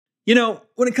You know,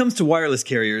 when it comes to wireless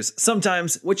carriers,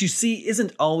 sometimes what you see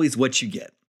isn't always what you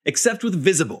get. Except with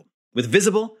Visible. With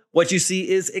Visible, what you see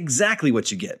is exactly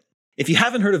what you get. If you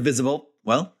haven't heard of Visible,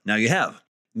 well, now you have.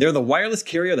 They're the wireless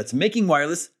carrier that's making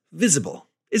wireless visible.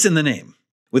 It's in the name.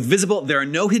 With Visible, there are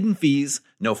no hidden fees,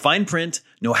 no fine print,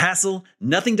 no hassle,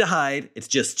 nothing to hide. It's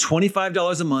just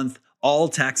 $25 a month, all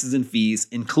taxes and fees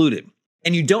included.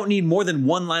 And you don't need more than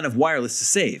one line of wireless to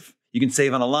save. You can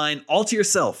save on a line all to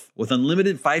yourself with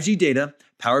unlimited 5G data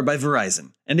powered by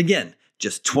Verizon. And again,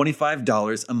 just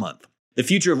 $25 a month. The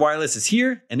future of wireless is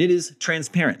here, and it is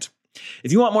transparent.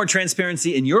 If you want more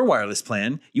transparency in your wireless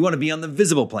plan, you want to be on the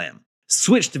Visible plan.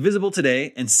 Switch to Visible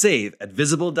today and save at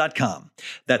Visible.com.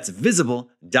 That's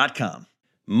Visible.com.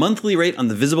 Monthly rate on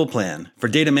the Visible plan. For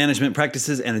data management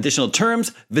practices and additional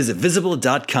terms, visit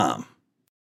Visible.com.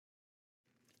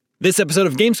 This episode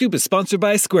of GameScoop is sponsored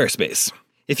by Squarespace.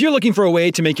 If you're looking for a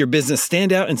way to make your business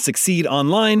stand out and succeed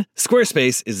online,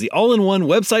 Squarespace is the all-in-one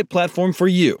website platform for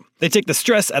you. They take the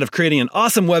stress out of creating an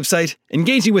awesome website,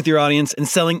 engaging with your audience, and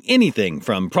selling anything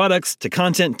from products to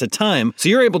content to time, so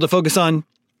you're able to focus on,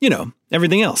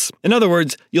 everything else. In other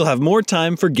words, you'll have more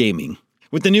time for gaming.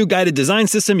 With the new guided design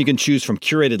system, you can choose from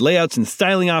curated layouts and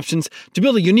styling options to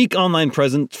build a unique online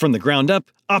presence from the ground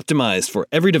up, optimized for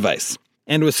every device.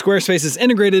 And with Squarespace's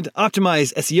integrated,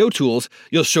 optimized SEO tools,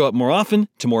 you'll show up more often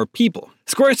to more people.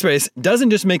 Squarespace doesn't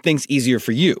just make things easier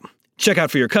for you. Checkout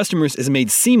for your customers is made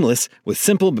seamless with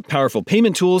simple but powerful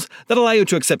payment tools that allow you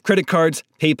to accept credit cards,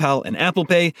 PayPal, and Apple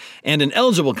Pay, and in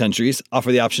eligible countries,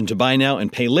 offer the option to buy now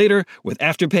and pay later with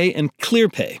Afterpay and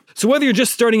ClearPay. So whether you're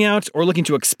just starting out or looking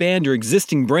to expand your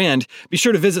existing brand, be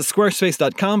sure to visit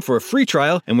squarespace.com for a free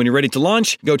trial, and when you're ready to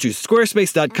launch, go to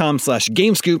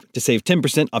squarespace.com/gamescoop to save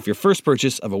 10% off your first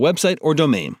purchase of a website or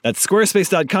domain. That's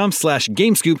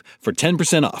squarespace.com/gamescoop for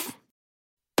 10% off.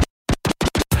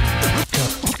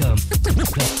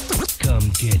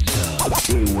 Come get some.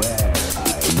 Beware,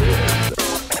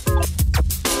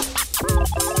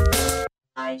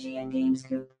 IGN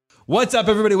GameScoop. What's up,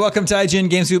 everybody? Welcome to IGN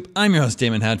GameScoop. I'm your host,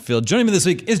 Damon Hatfield. Joining me this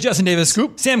week is Justin Davis,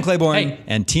 Sam Claiborne,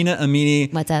 and Tina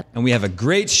Amini. What's up? And we have a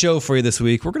great show for you this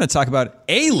week. We're going to talk about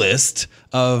a list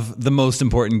of the most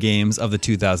important games of the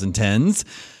 2010s.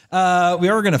 We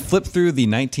are going to flip through the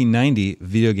 1990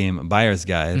 video game buyer's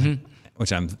guide,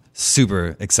 which I'm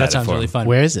super excited for. That sounds really fun.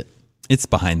 Where is it? It's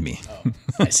behind me. Oh,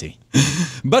 I see.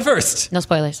 But first, No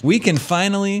spoilers. we can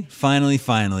finally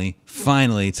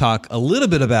talk a little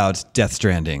bit about Death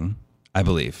Stranding, I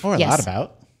believe. Or a Yes. lot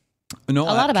about. No,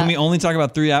 lot about. Can we only talk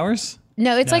about 3 hours?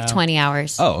 No, it's like 20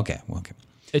 hours. Oh, okay. Well, okay.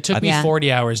 It took me Yeah. 40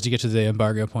 hours to get to the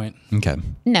embargo point. Okay.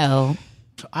 No,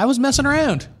 I was messing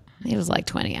around. it was like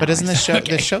 20 hours. But isn't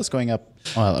the show's going up?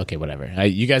 Well, okay, whatever.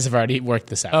 You guys have already worked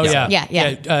this out. Oh, yeah.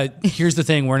 Yeah. Here's the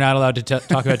thing. We're not allowed to talk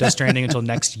about Death Stranding until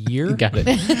next year. Got it.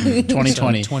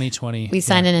 2020. 2020. We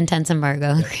signed an intense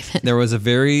embargo agreement. There was a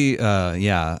very,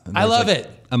 I love it.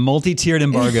 a multi-tiered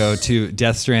embargo to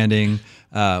Death Stranding.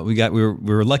 We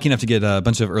were lucky enough to get a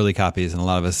bunch of early copies, and a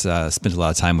lot of us spent a lot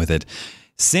of time with it.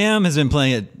 Sam has been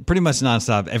playing it pretty much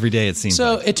nonstop every day, it seems.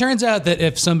 So like. it turns out that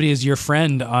if somebody is your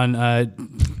friend on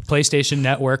PlayStation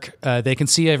Network, they can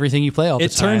see everything you play all the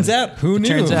time. It turns out, who knew?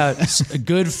 It turns out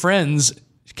good friends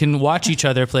can watch each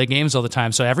other play games all the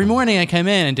time. So every morning I come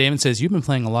in and Damon says, "You've been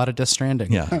playing a lot of Death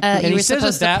Stranding." Yeah. And You he were says it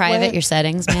supposed to that private way? your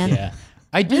settings, man. Yeah.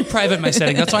 I did private my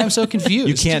settings. That's why I'm so confused.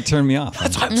 You can't turn me off.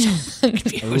 That's why I'm so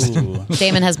confused. Ooh.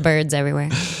 Damon has birds everywhere.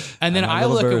 And then my I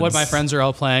little look at what birds. my friends are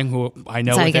all playing, who I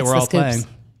know That's how he what they gets were the all scoops. playing,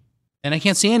 and I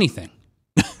can't see anything.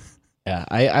 Yeah,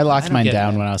 I locked don't mine get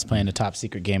down it. when I was playing a top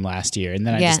secret game last year, and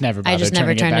then I Yeah, just never bothered I just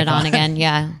never turning turned it back on again.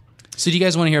 Yeah. So do you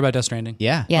guys want to hear about Death Stranding?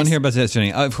 Yeah. Yes. I want to hear about Death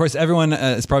Stranding. Of course, everyone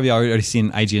has probably already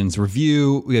seen IGN's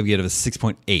review. We have a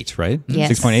 6.8, right? Yes.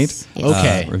 6.8? Yes.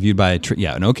 Okay. Reviewed by,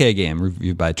 an okay game,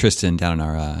 reviewed by Tristan down in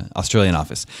our Australian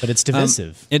office. But it's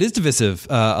divisive. It is divisive.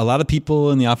 A lot of people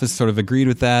in the office sort of agreed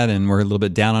with that, and we're a little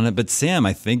bit down on it. But Sam,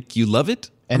 I think you love it.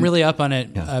 I'm really up on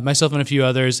it, myself and a few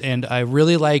others, and I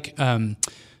really like.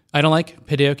 I don't like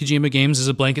Hideo Kojima games as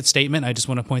a blanket statement. I just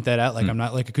want to point that out. Like I'm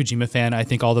not like a Kojima fan. I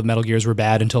think all the Metal Gears were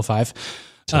bad until 5.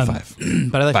 Till 5.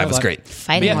 But I like 5 it a was lot. great.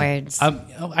 Fighting words.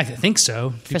 I think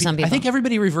so. For some I people. think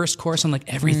everybody reversed course on like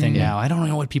everything now. I don't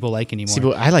know what people like anymore. See,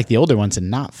 but I like the older ones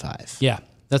and not 5. Yeah,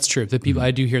 that's true. The people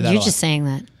I do hear that. You're a lot. just saying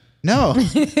that. No.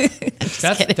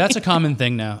 That's a common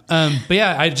thing now. But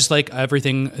yeah, I just like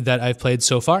everything that I've played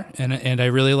so far, and I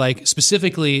really like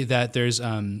specifically that there's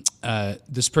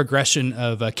this progression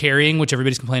of carrying, which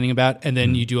everybody's complaining about, and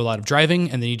then you do a lot of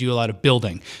driving, and then you do a lot of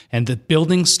building, and the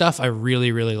building stuff I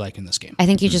really really like in this game. I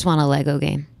think you just want a Lego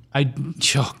game.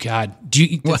 Oh God!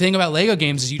 The thing about Lego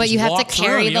games is But you have to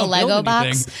carry the Lego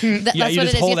box. That's you what it just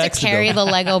is. You hold have X to to carry go. the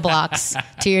Lego blocks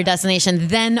to your destination.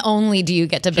 Then only do you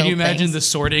get to build Can you imagine things. the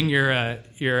sorting your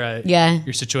Yeah.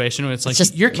 your situation when it's like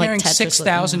just you're like carrying Tetris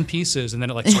 6,000 pieces and then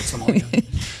it like sorts them all together.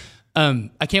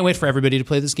 I can't wait for everybody to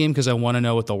play this game because I want to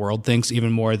know what the world thinks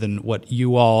even more than what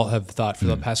you all have thought for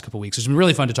the past couple of weeks. It's been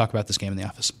really fun to talk about this game in the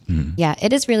office. Yeah,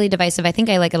 it is really divisive. I think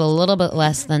I like it a little bit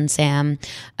less than Sam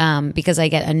because I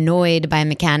get annoyed by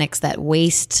mechanics that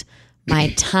waste my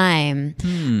time.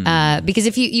 Because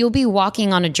if you'll be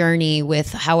walking on a journey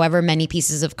with however many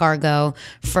pieces of cargo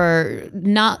for,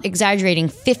 not exaggerating,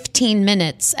 15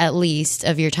 minutes at least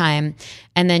of your time,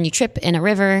 and then you trip in a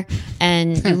river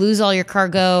and you lose all your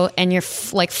cargo and you're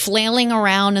like flailing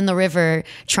around in the river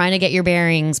trying to get your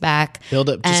bearings back. Build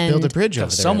a bridge over there.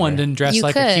 Someone didn't dress You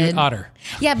like a cute could. otter.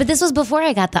 Yeah, but this was before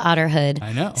I got the otter hood.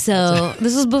 I know. So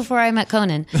this was before I met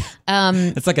Conan.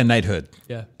 It's like a knighthood.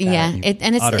 Yeah. Yeah,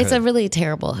 Otter it's a hood. really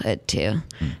terrible hood too.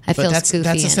 I feel But that's goofy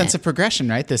a in sense it. of progression,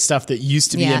 right? The stuff that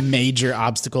used to be Yeah. a major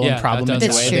obstacle Yeah, and problem that in the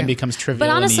does way happen. then becomes trivial But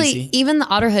and honestly, easy. even the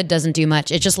otter hood doesn't do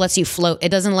much. It just lets you float. It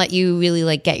doesn't let you really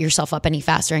like get yourself up any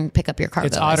faster and pick up your cargo.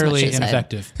 It's as much utterly as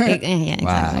ineffective. Yeah,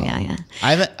 exactly. Yeah.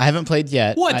 I haven't played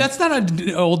yet. What? That's not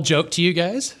an old joke to you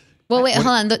guys? Well, wait, hold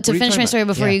on. To you finish talking my about? story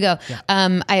before you go,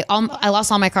 I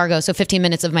lost all my cargo, so 15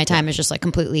 minutes of my time is just like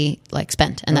completely like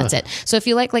spent, and that's it. So if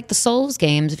you like the Souls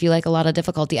games, if you like a lot of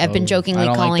difficulty, I've been jokingly I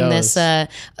don't like calling this those.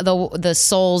 the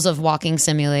Souls of walking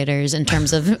simulators in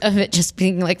terms of it just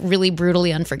being like really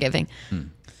brutally unforgiving.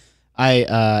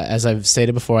 As I've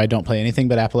stated before, I don't play anything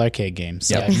but Apple Arcade games.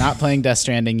 So I'm not playing Death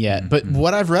Stranding yet. But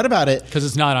what I've read about it, Because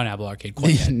it's not on Apple Arcade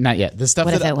quite yet. not yet. The stuff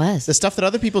What that if it was? The stuff that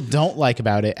other people don't like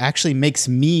about it actually makes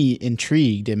me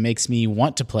intrigued and makes me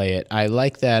want to play it. I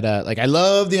like that. I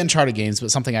love the Uncharted games,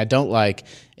 but something I don't like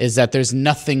is that there's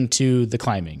nothing to the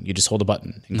climbing. You just hold a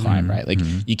button and climb, right? Like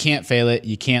you can't fail it,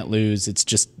 you can't lose. It's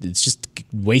just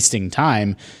wasting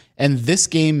time. And this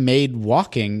game made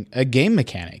walking a game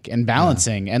mechanic and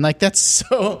balancing. And like, that's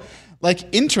so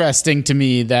like interesting to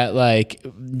me that like,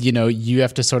 you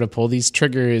have to sort of pull these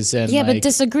triggers and Yeah, like, but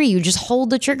disagree. You just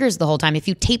hold the triggers the whole time. If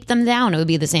you tape them down, it would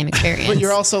be the same experience. but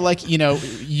you're also like,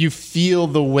 you feel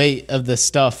the weight of the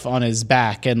stuff on his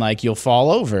back and like you'll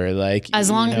fall over. Like as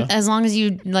long as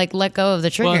you like let go of the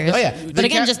triggers. oh, yeah. But The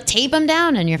again, just tape them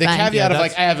down and you're the fine. caveat of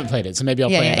like, I haven't played it, so maybe I'll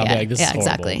play it. I'll be like, this is horrible.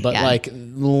 exactly. But Yeah. like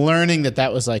learning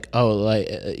that was like,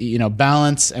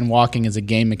 balance and walking is a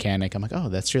game mechanic. I'm like, oh,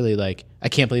 that's really like, I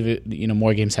can't believe it.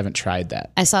 More games haven't tried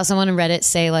that. I saw someone on Reddit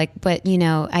say like, but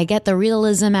I get the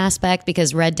realism aspect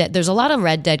because Red Dead, there's a lot of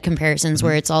Red Dead comparisons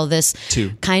where it's all this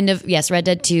kind of, Red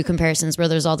Dead 2 comparisons where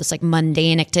there's all this like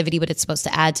mundane activity, but it's supposed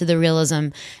to add to the realism.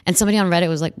 And somebody on Reddit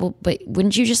was like, well, but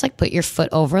wouldn't you just like put your foot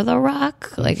over the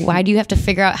rock? Like, why do you have to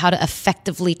figure out how to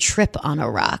effectively trip on a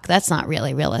rock? That's not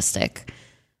really realistic.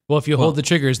 Well, if you hold the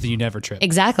triggers, then you never trip.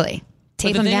 Exactly.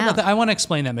 Tape The them thing down. about that, I want to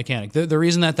explain that mechanic. The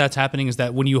reason that's happening is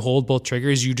that when you hold both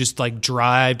triggers, you just like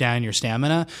drive down your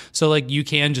stamina. So like you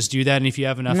can just do that, and if you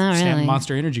have enough Not really.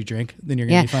 Monster Energy drink, then you're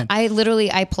gonna be fine.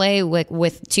 I play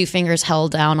with two fingers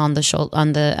held down on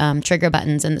the trigger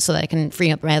buttons, and so that I can free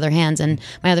up my other hands and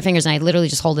my other fingers, and I literally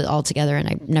just hold it all together, and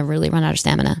I never really run out of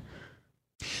stamina.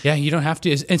 Yeah, you don't have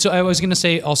to. And so I was going to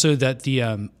say also that the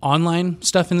online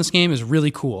stuff in this game is really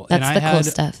cool. That's and the cool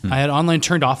stuff. I had online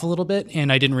turned off a little bit,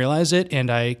 and I didn't realize it. And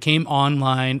I came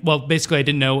online. Well, basically, I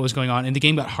didn't know what was going on. And the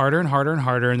game got harder and harder and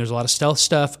harder. And there's a lot of stealth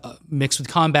stuff mixed with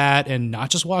combat and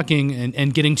not just walking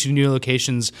and getting to new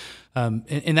locations.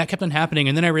 And that kept on happening.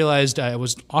 And then I realized I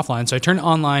was offline. So I turned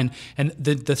online, and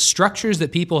the structures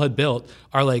that people had built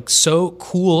are like so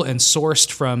cool and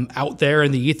sourced from out there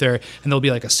in the ether. And there'll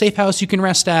be like a safe house you can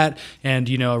rest at, and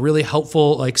a really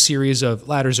helpful like series of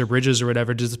ladders or bridges or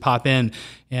whatever to just pop in.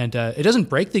 And it doesn't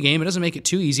break the game. It doesn't make it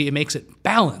too easy. It makes it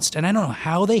balanced. And I don't know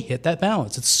how they hit that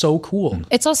balance. It's so cool.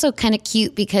 It's also kind of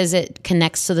cute because it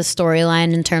connects to the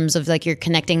storyline in terms of like you're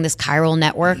connecting this chiral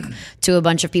network to a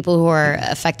bunch of people who are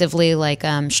effectively like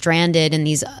stranded in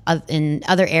these in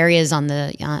other areas in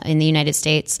the United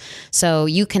States. So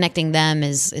you connecting them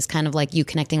is kind of like you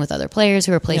connecting with other players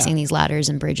who are placing these ladders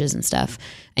and bridges and stuff.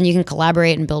 And you can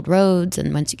collaborate and build roads.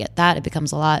 And once you get that, it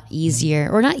becomes a lot easier,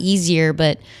 or not easier,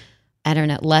 but I don't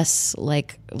know, less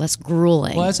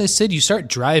grueling. Well, as I said, you start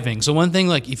driving. So one thing,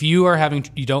 like if you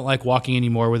don't like walking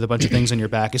anymore with a bunch of things on your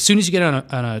back, as soon as you get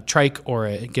on a trike or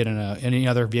get in any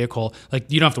other vehicle,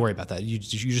 like you don't have to worry about that. You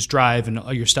just drive and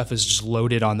all your stuff is just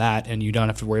loaded on that and you don't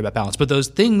have to worry about balance. But those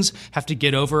things have to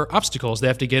get over obstacles. They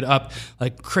have to get up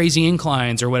like crazy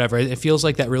inclines or whatever. It feels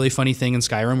like that really funny thing in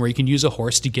Skyrim where you can use a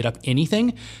horse to get up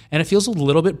anything. And it feels a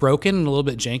little bit broken and a little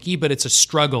bit janky, but it's a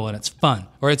struggle and it's fun.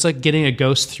 Or it's like getting a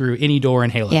ghost through any door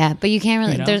in Halo. Yeah, but you can't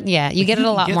really. You know? You get it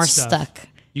a lot get more stuff. stuck.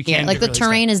 You can like get the really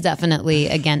terrain stuck. is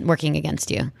definitely working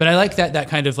against you. But I like that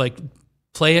kind of like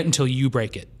play it until you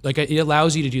break it. Like it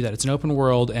allows you to do that. It's an open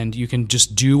world and you can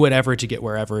just do whatever to get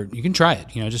wherever. You can try it,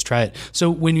 just try it. So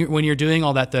when you're doing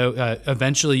all that though,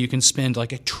 eventually you can spend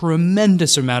like a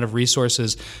tremendous amount of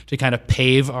resources to kind of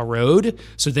pave a road.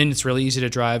 So then it's really easy to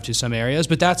drive to some areas,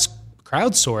 but that's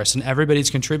crowdsourced and everybody's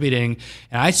contributing.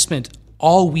 And I spent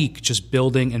all week just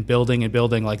building and building and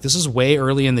building. Like this is way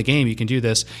early in the game. You can do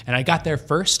this. And I got there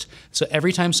first. So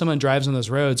every time someone drives on those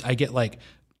roads, I get like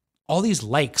all these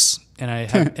likes and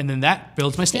and then that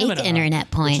builds my stamina up, internet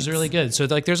points. which is really good. So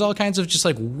like there's all kinds of just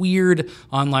like weird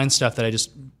online stuff that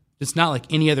it's not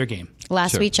like any other game.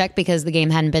 Last we checked, because the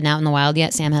game hadn't been out in the wild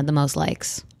yet, Sam had the most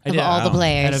likes of all the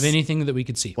players. Out of anything that we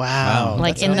could see. Wow.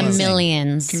 Like That's in the amazing.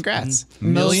 millions. Congrats.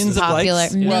 Millions of popular,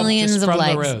 likes? millions just of from the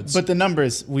likes. roads. But the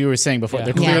numbers we were saying before, Yeah.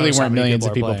 there Who clearly knows how weren't many millions people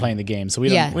of are people playing the game. So we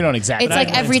don't exactly It's like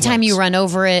know. every time you likes. run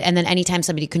over it, and then anytime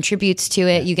somebody contributes to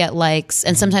it, you get likes.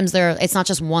 And sometimes it's not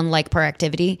just one like per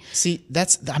activity. See,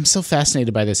 I'm so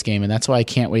fascinated by this game, and that's why I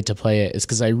can't wait to play it. Is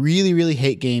because I really, really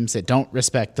hate games that don't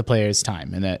respect the player's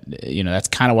time, and that's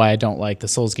kind of why I don't like the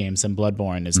Souls games and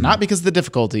Bloodborne. Is not because of the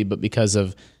difficulty, but because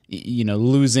of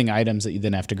losing items that you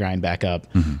then have to grind back up.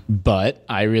 But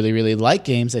I really, really like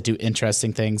games that do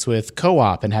interesting things with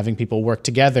co-op and having people work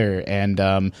together and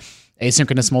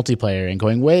asynchronous multiplayer, and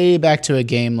going way back to a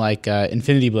game like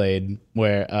Infinity Blade,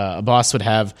 where a boss would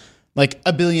have like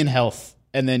 1 billion health,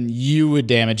 and then you would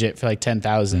damage it for like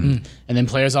 10,000, and then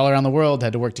players all around the world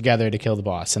had to work together to kill the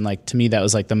boss. And like to me, that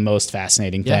was like the most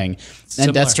fascinating thing. Similar.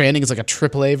 And Death Stranding is like a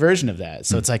AAA version of that.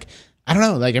 So it's like, I don't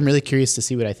know, like I'm really curious to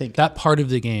see what I think. That part of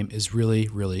the game is really,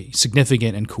 really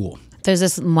significant and cool. There's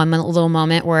this one little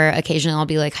moment where occasionally I'll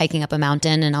be like hiking up a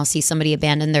mountain and I'll see somebody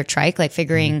abandon their trike, like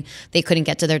figuring they couldn't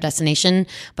get to their destination.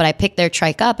 But I pick their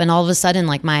trike up, and all of a sudden,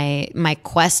 like my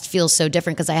quest feels so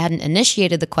different because I hadn't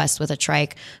initiated the quest with a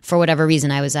trike for whatever reason.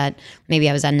 Maybe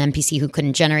I was at an NPC who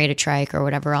couldn't generate a trike or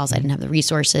whatever else. I didn't have the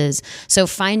resources. So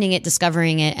finding it,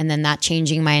 discovering it, and then that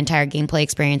changing my entire gameplay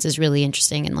experience is really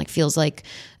interesting and like feels like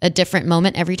a different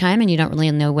moment every time, and you don't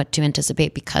really know what to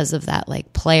anticipate because of that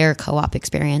like player co-op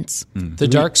experience. The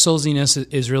Dark Soulsiness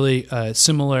is really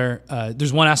similar.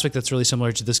 There's one aspect that's really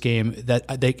similar to this game that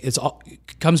it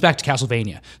comes back to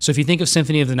Castlevania. So if you think of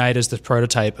Symphony of the Night as the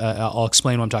prototype, I'll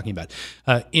explain what I'm talking about.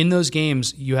 In those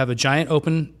games, you have a giant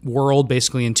open world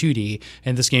basically in 2D,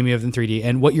 and this game you have in 3D.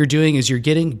 And what you're doing is you're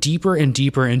getting deeper and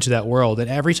deeper into that world. And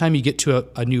every time you get to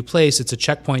a new place, it's a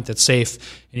checkpoint that's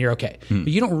safe and you're okay. But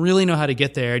you don't really know how to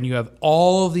get there, and you have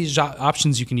all of these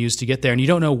options you can use to get there, and you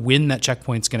don't know when that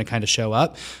checkpoint's going to kind of show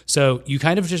up. So you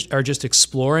kind of just are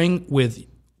exploring with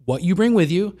what you bring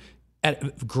with you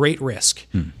at great risk.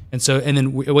 And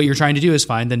then what you're trying to do is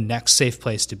find the next safe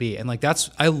place to be. And like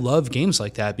I love games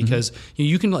like that because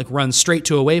you can like run straight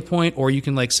to a waypoint, or you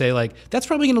can like say like, that's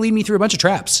probably going to lead me through a bunch of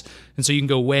traps. And so you can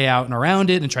go way out and around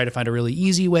it and try to find a really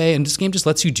easy way. And this game just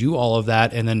lets you do all of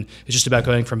that. And then it's just about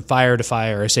going from fire to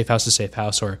fire, or safe house to safe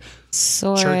house, or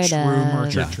church room or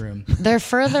church room. They're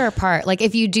further apart. Like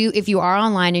if you are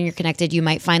online and you're connected, you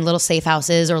might find little safe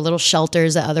houses or little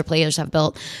shelters that other players have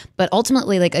built. But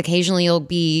ultimately, like occasionally you'll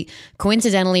be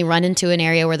coincidentally run into an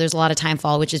area where there's a lot of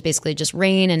timefall, which is basically just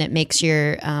rain, and it makes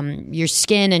your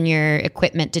skin and your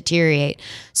equipment deteriorate.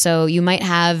 So you might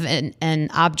have an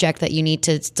object that you need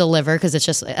to deliver, because it's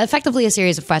just effectively a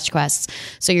series of fetch quests.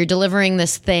 So you're delivering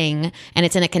this thing, and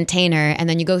it's in a container, and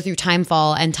then you go through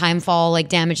timefall, and timefall like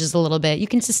damages a little bit. You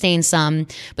can sustain some,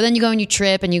 but then you go and you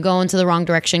trip and you go into the wrong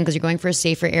direction because you're going for a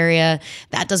safer area.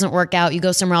 That doesn't work out. You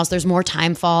go somewhere else, there's more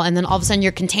timefall, and then all of a sudden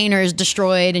your container is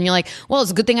destroyed, and you're like, well,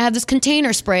 it's a good thing I have this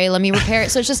container spray. Let me repair it.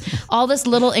 So it's just all this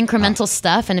little incremental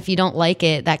stuff, and if you don't like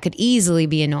it, that could easily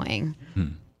be annoying.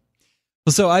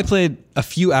 Well, so I played a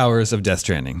few hours of Death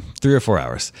Stranding, 3 or 4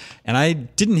 hours, and I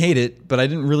didn't hate it, but I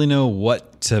didn't really know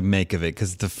what to make of it,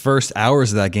 because the first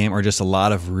hours of that game are just a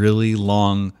lot of really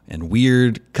long and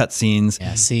weird cutscenes.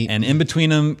 Yeah, see. And in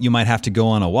between them, you might have to go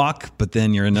on a walk, but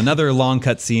then you're in another long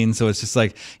cutscene. So it's just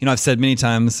like, I've said many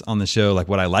times on the show, like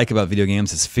what I like about video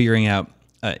games is figuring out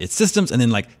its systems and then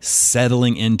like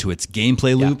settling into its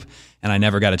gameplay loop. and I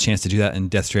never got a chance to do that in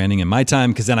Death Stranding in my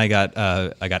time, because then I got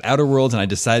Outer Worlds, and I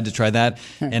decided to try that.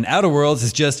 And Outer Worlds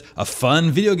is just a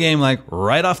fun video game, like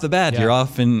right off the bat. You're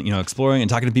off and exploring and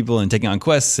talking to people and taking on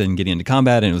quests and getting into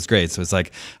combat, and it was great. So it's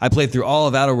like I played through all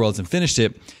of Outer Worlds and finished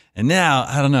it, and now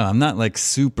I don't know. I'm not like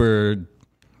super.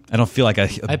 I don't feel like a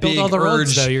I built big all the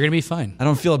roads, urge. though. You're gonna be fine. I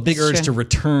don't feel a big urge true. to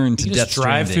return to You Death just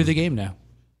drive Stranding. through the game now.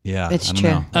 Yeah, It's I don't true.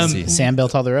 know. Let's see. Sam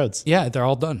built all the roads. Yeah, they're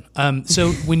all done.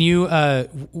 So when you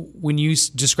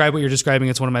describe what you're describing,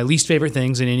 it's one of my least favorite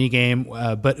things in any game.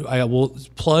 But I will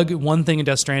plug one thing in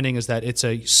Death Stranding is that it's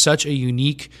such a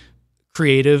unique,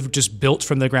 creative, just built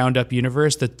from the ground up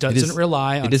universe that doesn't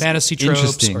rely on fantasy tropes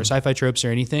interesting. or sci-fi tropes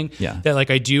or anything. Yeah. That like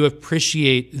I do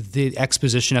appreciate the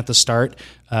exposition at the start.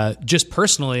 Just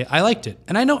personally, I liked it,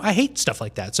 and I know I hate stuff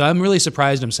like that. So I'm really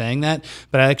surprised I'm saying that,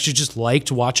 but I actually just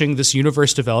liked watching this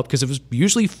universe develop because it was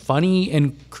usually funny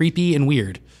and creepy and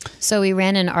weird. So we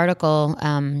ran an article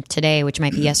today, which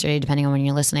might be yesterday, depending on when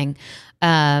you're listening.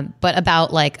 But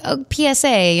about like a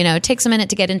PSA, it takes a minute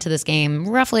to get into this game,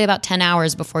 roughly about 10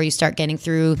 hours before you start getting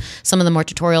through some of the more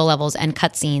tutorial levels and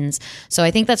cutscenes. So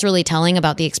I think that's really telling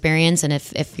about the experience. And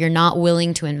if you're not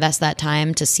willing to invest that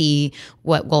time to see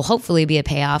what will hopefully be a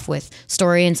payoff with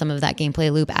story and some of that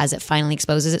gameplay loop as it finally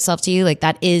exposes itself to you, like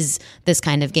that is this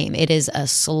kind of game. It is a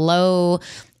slow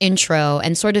intro,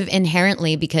 and sort of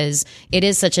inherently, because it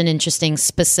is such an interesting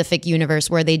specific universe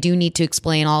where they do need to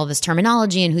explain all of this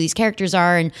terminology and who these characters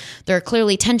are, and there are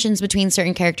clearly tensions between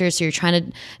certain characters, so you're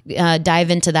trying to dive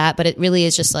into that, but it really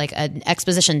is just like an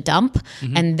exposition dump,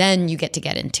 and then you get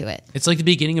into it. It's like the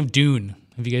beginning of Dune.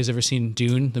 Have you guys ever seen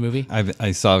Dune, the movie?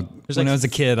 I saw when I was a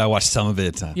kid. I watched some of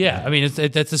it. Yeah, I mean,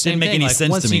 that's the same Didn't make thing. any Like,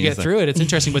 sense once to me. you get It's like- through it, it's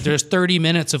interesting. But there's 30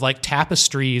 minutes of like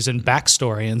tapestries and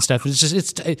backstory and stuff. It's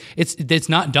just it's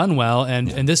not done well. And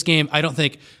this game, I don't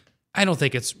think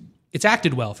it's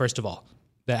acted well. First of all,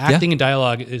 the acting and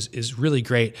dialogue is really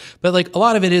great. But like a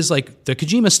lot of it is like the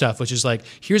Kojima stuff, which is like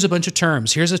here's a bunch of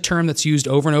terms. Here's a term that's used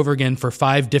over and over again for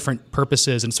 5 different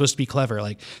purposes and it's supposed to be clever.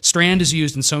 Like strand is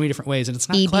used in so many different ways, and it's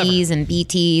not clever. EBs and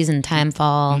BTs and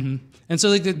Timefall. And so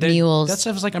like Mules. that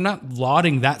stuff is like I'm not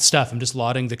lauding that stuff. I'm just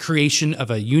lauding the creation of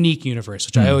a unique universe,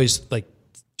 which I always like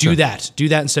do that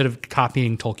instead of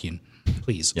copying Tolkien,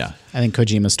 please. Yeah. I think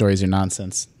Kojima stories are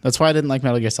nonsense. That's why I didn't like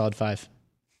Metal Gear Solid 5.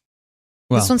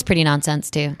 Well, This one's pretty nonsense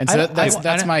too. And so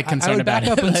that's my concern I would about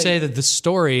back it. up and say that the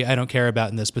story I don't care about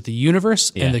in this, but the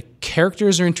universe and the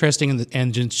characters are interesting,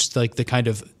 and just like the kind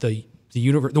of the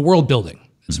universe, the world building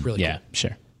is really Yeah, cool.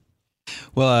 sure.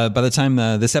 Well, by the time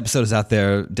this episode is out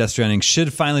there, Death Stranding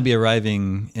should finally be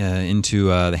arriving into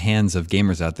the hands of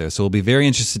gamers out there. So we'll be very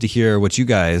interested to hear what you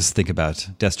guys think about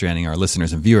Death Stranding, our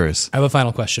listeners and viewers. I have a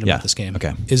final question Yeah, about this game.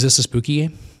 okay. Is this a spooky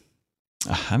game?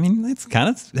 I mean, it's kind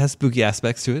of has spooky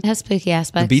aspects to it. It has spooky The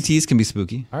aspects. BTs can be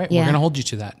spooky. All right, Yeah. we're going to hold you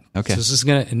to that. Okay. So this is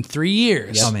going to, in 3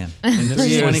 years. Oh, man. In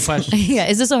 20 questions. Yeah,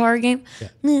 is this a horror game?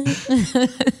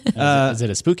 Is it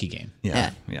a spooky game?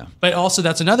 Yeah. But also,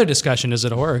 that's another discussion. Is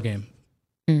it a horror game?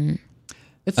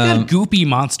 It's got goopy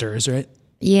monsters, right?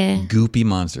 Yeah. Goopy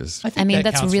monsters. I mean, that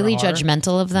that's counts for really horror.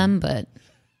 judgmental of them, but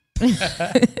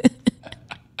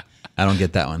I don't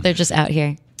get that one. they're just out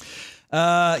here.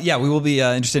 Yeah, we will be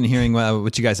interested in hearing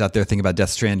what you guys out there think about Death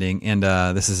Stranding. And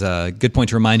this is a good point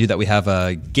to remind you that we have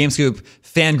a GameScoop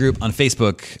fan group on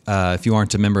Facebook. If you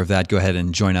aren't a member of that, go ahead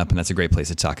and join up, and that's a great place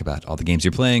to talk about all the games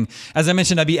you're playing. As I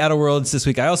mentioned, I beat Outer Worlds this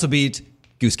week. I also beat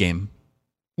Goose Game.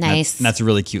 Nice. And that's a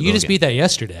really cute You little just game. beat that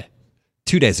yesterday.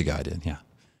 2 days ago I did, yeah.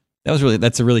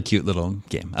 That's a really cute little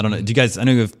game. I don't know. Do you guys, I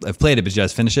know I've played it, but did you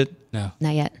guys finish it? No.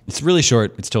 Not yet. It's really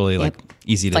short. It's totally like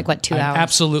easy It's to like what, 2 I'm hours?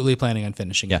 absolutely planning on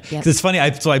finishing Yeah, it. because it's funny.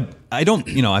 I don't,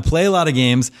 I play a lot of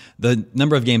games. The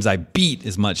number of games I beat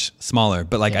is much smaller.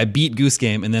 But like I beat Goose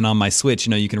Game, and then on my Switch,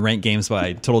 you can rank games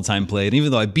by total time played. And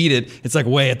even though I beat it, it's like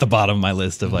way at the bottom of my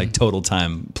list of like total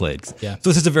time played. Yeah. So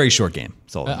it's just a very short game.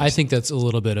 That's all. I think that's a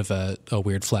little bit of a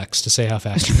weird flex to say how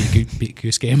fast you beat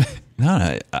Goose Game.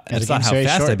 no, it's not game's how very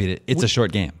fast I short. beat it. It's a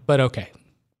short game. But okay.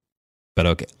 But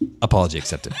okay, apology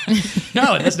accepted.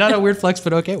 No, that's not a weird flex,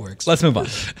 but okay, it works. Let's move on.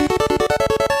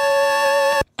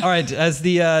 All right, as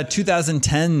the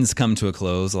 2010s come to a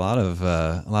close, a lot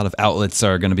of outlets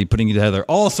are going to be putting together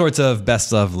all sorts of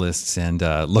best of lists and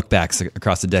look backs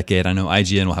across the decade. I know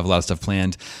IGN will have a lot of stuff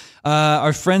planned.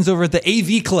 Our friends over at the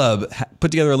AV Club put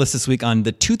together a list this week on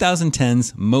the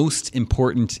 2010s most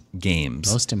important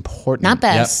games. Most important. Not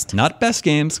best. Yep, not best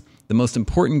games, the most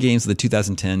important games of the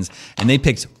 2010s, and they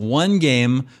picked one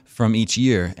game from each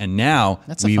year. And now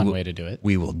That's a fun way to do it.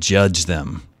 We will judge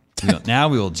them. Now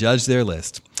we will judge their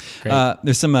list.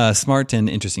 There's some smart and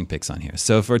interesting picks on here.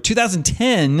 So for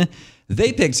 2010,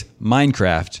 They picked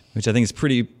Minecraft, which I think is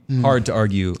pretty hard to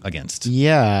argue against.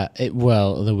 Yeah.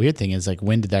 Well, the weird thing is, like,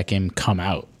 when did that game come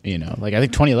out? You know, like, I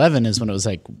think 2011 is when it was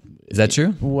like. Is that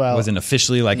true? Well, it wasn't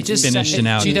officially like finished and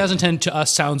out. 2010 to us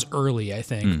sounds early, I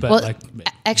think. But Well, like,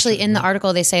 actually, in the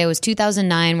article, they say it was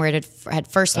 2009 where it had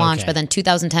first launched, Okay. but then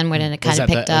 2010 when it kind Was of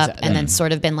that picked the- was up that- and then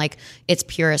sort of been like its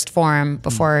purest form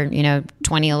before,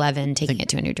 2011 taking it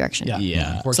to a new direction.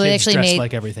 Yeah. Where So they kids actually dress made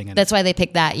like everything. In That's why they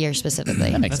picked that year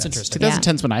specifically. That makes That's sense. interesting.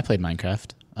 2010 is when I played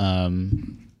Minecraft.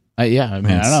 Yeah, I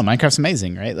mean, I don't know. Minecraft's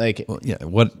amazing, right? Like, Yeah,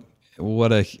 what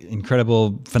a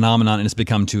incredible phenomenon it's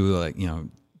become to, like,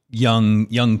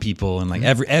 young people, and like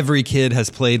every kid has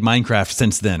played Minecraft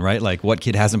since then, right? Like, what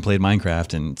kid hasn't played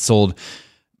Minecraft and sold?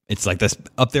 It's like this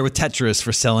up there with Tetris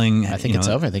for selling. I think it's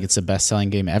over. I think it's the best-selling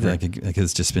game ever. Like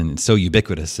it's just been so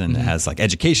ubiquitous, and it has like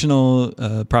educational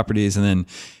properties, and then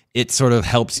it sort of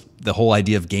helps the whole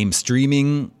idea of game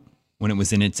streaming when it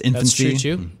was in its That's infancy.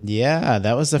 true too. Yeah,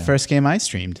 that was the first game I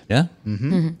streamed. Yeah.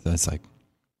 So it's like,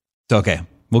 so okay,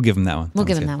 we'll give them that one. We'll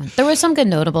give Sounds him good. that one. There were some good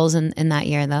notables in that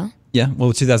year, though. Yeah.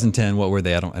 Well, 2010. What were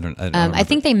they? I don't I remember.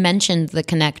 think they mentioned the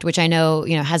Kinect, which I know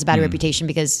has a bad reputation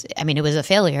because it was a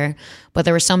failure. But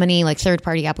there were so many like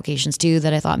third-party applications too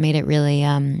that I thought made it really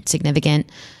significant.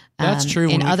 That's true.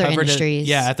 in when we other covered industries.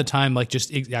 It, yeah, at the time, like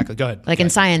just exactly. Go ahead. Like in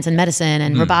science and medicine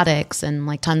and robotics and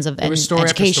like tons of was story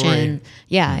after education. story.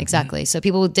 Yeah, exactly. So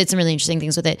people did some really interesting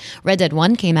things with it. Red Dead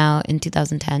 1 came out in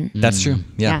 2010. that's true.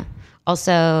 Yeah.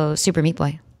 Also, Super Meat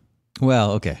Boy.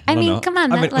 Well, okay. I don't mean, know. come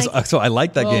on, I mean, that, like- so I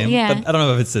like that game, yeah. but I don't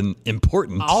know if it's an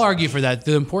important. I'll argue for that.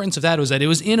 The importance of that was that it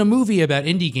was in a movie about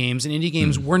indie games, and indie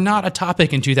games were not a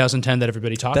topic in 2010 that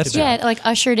everybody talked That's about. true. Yeah, it, like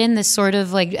ushered in this sort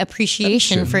of like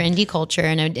appreciation for indie culture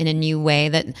in a new way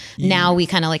that now we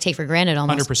kind of like take for granted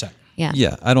almost. 100%. Yeah.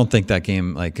 Yeah, I don't think that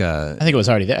game like. I think it was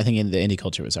already there. I think the indie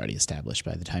culture was already established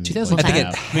by the time. Meat Boy 2010. I think came it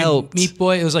out. helped. Meat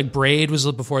Boy, it was like Braid was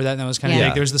before that, and that was kind of Yeah.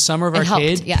 like there was the Summer of It helped,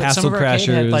 Arcade. yeah. but Summer of Arcade had,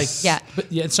 Castle like, Crashers. Yeah.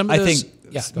 But yeah, some of I those. think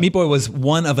Yeah, go ahead. Meat Boy was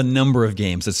one of a number of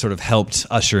games that sort of helped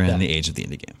usher in the age of the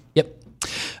indie game.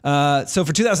 Yep. So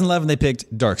for 2011, they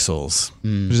picked Dark Souls,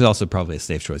 which is also probably a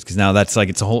safe choice because now that's like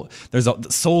it's a whole. There's a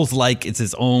Souls like it's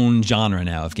its own genre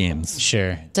now of games.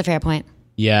 Sure. It's a fair point.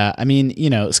 Yeah, I mean,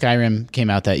 Skyrim came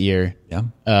out that year.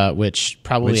 Yeah, Which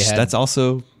probably which had. that's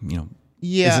also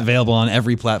Yeah. is available on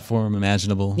every platform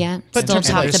imaginable. Yeah. But Still in terms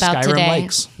of, talked like, about Skyrim today.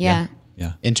 likes. Yeah.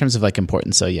 Yeah, in terms of like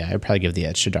importance. So yeah, I'd probably give the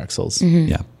edge to Dark Souls.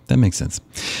 yeah, that makes sense.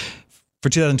 For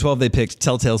 2012, they picked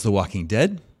Telltale's The Walking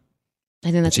Dead. I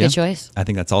think that's a Yeah. good choice. I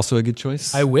think that's also a good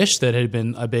choice. I wish that had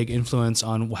been a big influence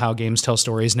on how games tell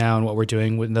stories now and what we're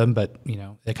doing with them, but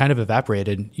it kind of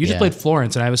evaporated. You just Yeah. played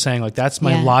Florence, and I was saying like that's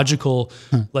my Yeah. logical,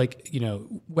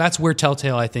 that's where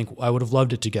Telltale I think I would have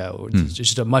loved it to go. It's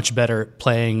just a much better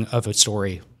playing of a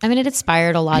story. I mean, it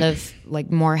inspired a lot of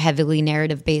like more heavily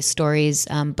narrative based stories,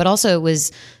 but also it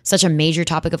was such a major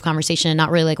topic of conversation and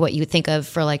not really like what you would think of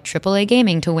for like AAA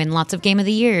gaming to win lots of Game of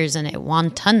the Years, and it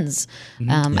won tons.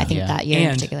 I think that year in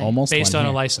And particular. almost based one on a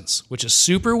here. license, which is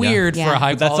super weird Yeah. for a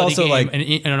high But that's quality also, game like- and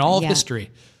in all of Yeah. history.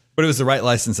 but it was the right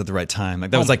license at the right time.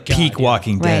 Like that was my like God, peak yeah.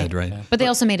 Walking Dead, right? But they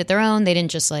also made it their own. They didn't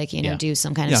just like Yeah. do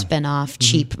some kind of Yeah. spin-off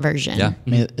cheap version. Yeah. I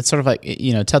mean, it's sort of like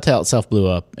Telltale itself blew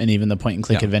up, and even the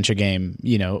point-and-click adventure game,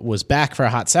 was back for a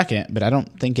hot second, but I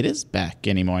don't think it is back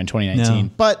anymore in 2019. No.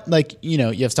 But like you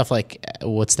have stuff like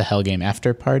what's the hell game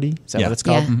After Party? Is that Yeah. what it's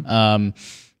called?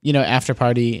 Yeah. After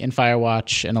Party and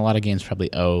Firewatch, and a lot of games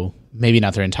probably owe maybe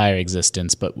not their entire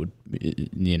existence, but would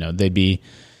they'd be.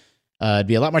 It'd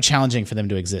be a lot more challenging for them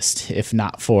to exist if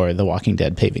not for The Walking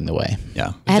Dead paving the way.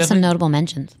 Yeah. I have some notable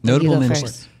mentions. Notable You go mentions.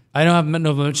 first. I don't have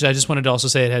no mention. I just wanted to also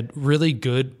say it had really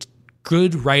good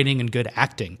writing and good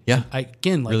acting. Yeah.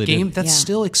 Again, like Really game did. that's Yeah.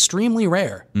 still extremely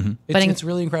rare. It's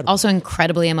really incredible. Also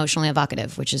incredibly emotionally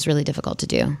evocative, which is really difficult to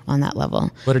do on that level.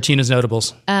 What are Tina's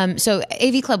notables? So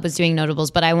AV Club was doing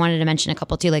notables, but I wanted to mention a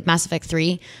couple too. Like Mass Effect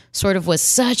 3 sort of was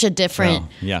such a different Oh,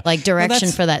 yeah. like direction Well,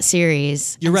 that's- for that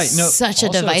series. You're and right. No, such a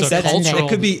also it's a divisive cultural- ending. It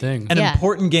could be thing. an Yeah.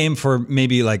 important game for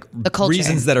maybe like culture.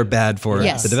 reasons that are bad for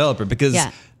Yes. the developer because Yeah.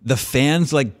 the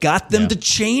fans like got them Yeah. to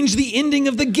change the ending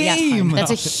of the Yeah, game. that's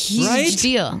a huge Right?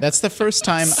 deal. That's the first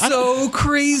time. So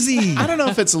crazy. I don't know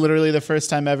if it's literally the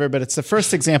first time ever, but it's the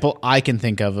first example I can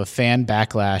think of fan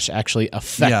backlash actually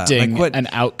affecting an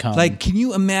outcome. Like, can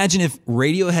you imagine if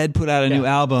Radiohead put out a new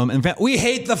album and we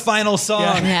hate the final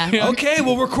song? Yeah. Okay,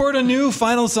 we'll record a new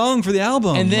final song for the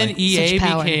album. And then Like, EA Such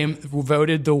power. became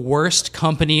voted the worst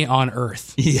company on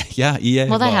earth. yeah, EA.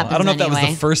 Well, that happens I don't know if that was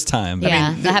anyway. the first time.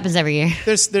 Yeah, that happens every year.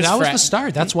 there's That was the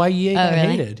start. That's why EA got really?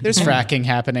 hated. There's fracking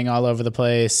happening all over the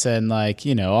place, and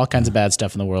all kinds of bad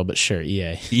stuff in the world. But sure,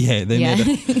 EA. EA, they Yeah.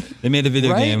 made a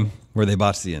video Right? game where they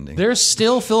botched the ending. There's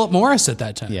still Philip Morris at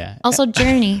that time. Yeah. Also,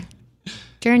 Journey.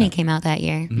 Journey came out that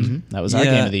year. That was our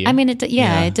game of the year. I mean, it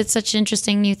did such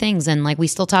interesting new things, and like we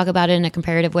still talk about it in a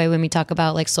comparative way when we talk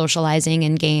about like socializing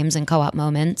in games and co-op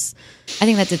moments. I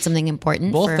think that did something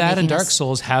important. Both for that and making Dark us-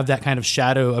 Souls have that kind of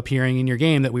shadow appearing in your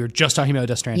game that we were just talking about with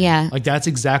Death Stranding. Yeah. Like that's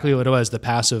exactly what it was, the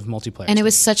passive multiplayer. And it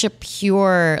was such a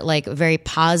pure, like very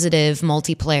positive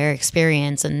multiplayer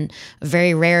experience, and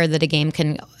very rare that a game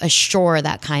can assure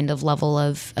that kind of level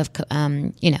of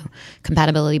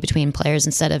compatibility between players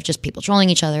instead of just people trolling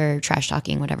each other, trash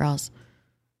talking, whatever else.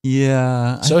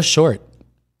 Yeah. so short.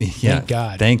 Yeah, Thank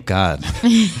God. Thank God.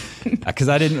 Because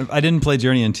I didn't play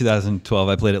Journey in 2012.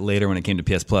 I played it later when it came to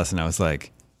PS Plus, and I was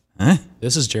like,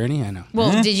 This is Journey, I know.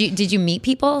 Well, did you meet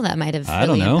people that might have I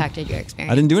don't really know. impacted your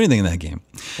experience? I didn't do anything in that game.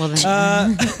 Well,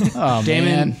 then, Oh, Damon.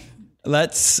 man.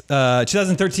 Let's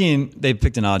 2013. They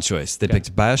picked an odd choice. They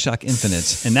picked BioShock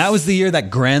Infinite, and that was the year that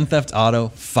Grand Theft Auto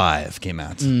 5 came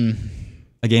out.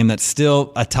 A game that's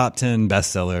still a top 10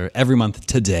 bestseller every month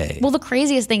today. well, the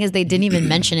craziest thing is they didn't even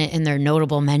mention it in their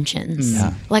notable mentions.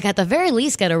 Like at the very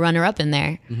least, get a runner-up in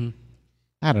there.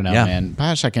 I don't know, Yeah. man.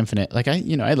 BioShock Infinite, like I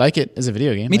like it as a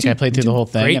video game. Me Like too. I played through the whole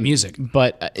thing. Great music.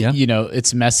 But Yeah.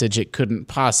 its message, it couldn't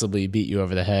possibly beat you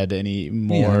over the head any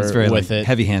more it's very with like, it.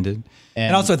 heavy-handed.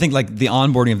 And also, I think like the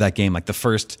onboarding of that game, like the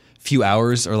first few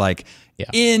hours are like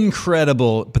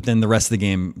incredible, but then the rest of the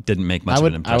game didn't make much of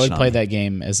an I impression. would on play me. that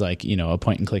game as like a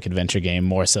point and click adventure game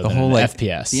more so The than whole an like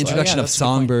FPS. the introduction of that's a good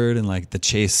point. Songbird and like the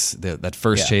chase, that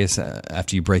first chase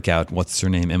after you break out. What's her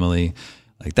name, Emily?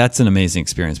 Like that's an amazing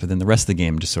experience. But then the rest of the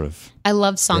game just sort of I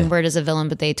loved Songbird as a villain,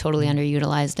 but they totally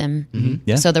underutilized him.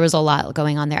 Yeah. So there was a lot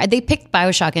going on there. They picked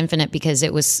BioShock Infinite because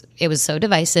it was so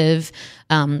divisive.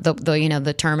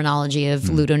 The terminology of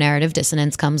ludonarrative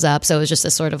dissonance comes up. So it was just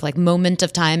a sort of like moment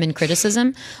of time and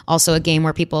criticism. Also a game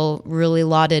where people really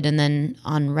lauded and then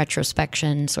on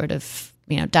retrospection sort of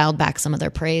dialed back some of their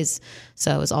praise.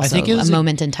 So it was also think it was a a-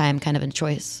 moment in time kind of a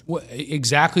choice.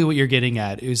 Exactly what you're getting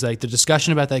at is like the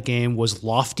discussion about that game was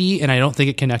lofty, and I don't think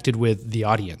it connected with the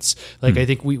audience. Like I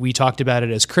think we talked about it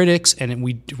as critics, and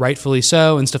we rightfully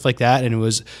so, and stuff like that. And it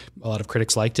was a lot of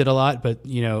critics liked it a lot, but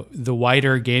the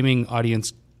wider gaming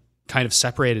audience kind of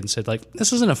separated and said like,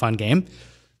 this isn't a fun game.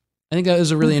 I think that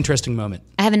was a really interesting moment.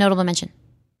 I have a notable mention.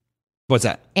 what's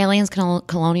that? Aliens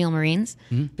Colonial Marines.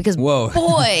 Because Whoa.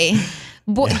 boy,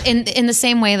 in the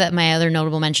same way that my other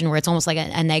notable mention where it's almost like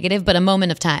a negative, but a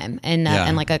moment of time and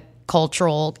like a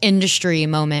cultural industry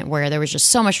moment where there was just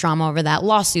so much drama over that,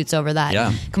 lawsuits over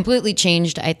that, completely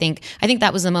changed. I think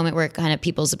that was the moment where kind of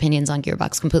people's opinions on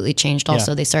Gearbox completely changed.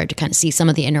 Also, they started to kind of see some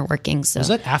of the inner workings. So Was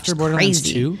that after it's Borderlands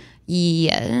crazy. 2?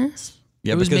 Yes.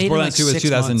 Yeah, It was because made in, Borderlands like, 2 was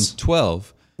 6 months.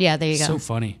 2012. Yeah, there you go. So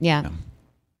funny. Yeah.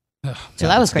 So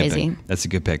that was That's a good crazy. pick. That's a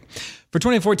good pick. For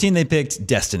 2014, they picked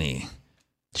Destiny,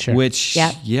 Sure. which,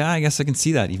 Yep. I guess I can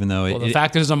see that, even though Well, the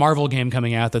fact there's a Marvel game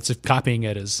coming out that's copying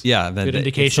it is that good it's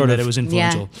indication sort that of- it was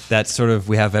influential. that sort of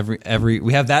we have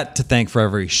we have that to thank for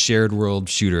every shared world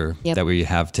shooter Yep. that we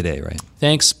have today, right?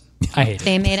 Thanks. I hate it.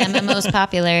 They made MMOs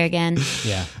popular again.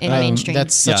 Yeah. In mainstream.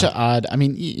 That's such Yeah. an odd. I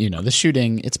mean, the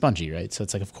shooting. It's Bungie, right? So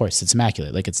it's like, of course, it's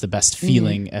immaculate. Like it's the best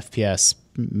feeling FPS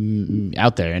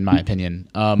out there, in my opinion.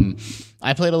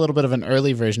 I played a little bit of an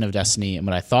early version of Destiny, and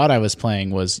what I thought I was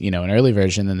playing was, an early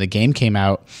version. And the game came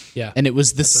out, and it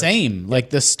was the same.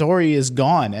 Like the story is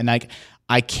gone, and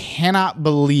I cannot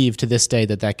believe to this day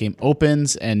that game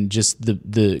opens and just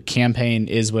the campaign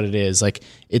is what it is. Like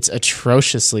it's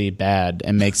atrociously bad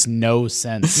and makes no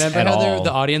sense. Remember at how all.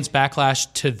 the audience backlash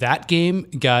to that game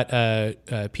got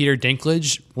Peter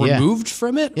Dinklage removed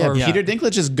from it? Yeah, Or- Peter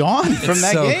Dinklage is gone from It's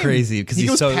that so game. crazy because he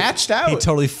he's was so patched out. He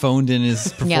totally phoned in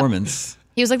his performance.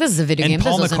 He was like, "This is a video And game.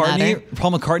 Paul This doesn't matter."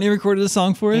 McCartney recorded a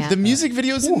song for it. Yeah. The music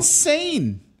video is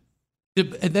insane.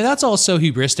 That's also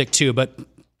hubristic too, but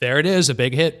there it is, a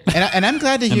big hit. And I'm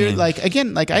glad to hear,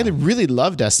 I really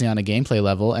love Destiny on a gameplay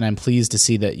level, and I'm pleased to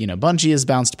see that, Bungie has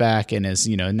bounced back and is,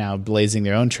 now blazing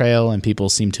their own trail, and people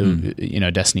seem to,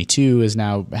 Destiny 2 is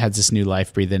now has this new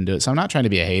life breathed into it. So I'm not trying to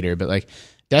be a hater, but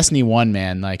Destiny 1,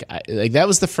 man, that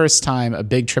was the first time a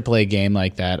big AAA game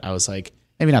like that, I was like,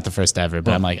 maybe not the first ever,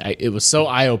 but it was so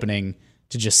eye-opening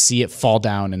to just see it fall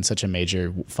down in such a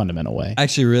major fundamental way. I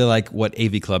actually really like what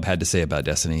AV Club had to say about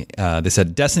Destiny. They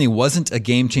said, Destiny wasn't a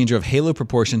game changer of Halo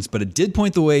proportions, but it did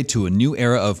point the way to a new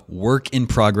era of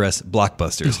work-in-progress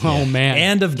blockbusters. Oh, man.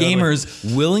 And of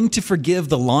gamers willing to forgive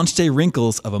the launch day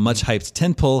wrinkles of a much-hyped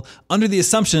tentpole under the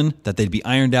assumption that they'd be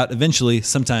ironed out eventually,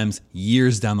 sometimes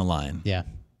years down the line. Yeah.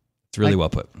 It's really well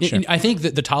put. I think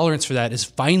that the tolerance for that is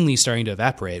finally starting to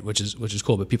evaporate, which is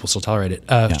cool, but people still tolerate it.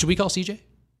 Should we call CJ?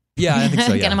 Yeah, I think so.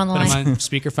 Get Yeah. him on the Put 'em line. on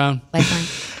speakerphone.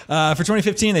 Lifeline. For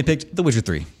 2015, they picked The Witcher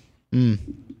 3.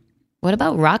 What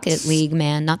about Rocket League,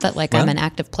 man? Not that like I'm an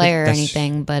active player or That's-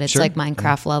 anything, but it's sure. like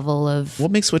Minecraft level of.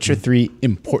 What makes Witcher 3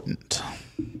 important?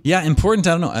 Yeah, important.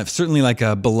 I don't know. Certainly like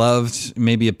a beloved,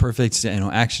 maybe a perfect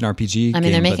action RPG. I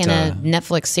mean, they're game, making but, a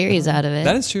Netflix series out of it.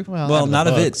 That is true. Well, Well, out of the not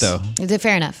of it books. though. Is it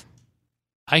fair enough?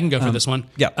 I can go for this one.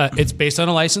 yeah. It's based on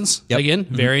a license. Yep. Again,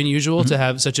 very unusual to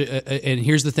have such a. And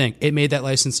here's the thing: it made that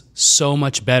license so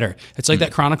much better. It's like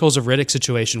that Chronicles of Riddick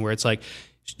situation where it's like,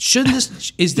 shouldn't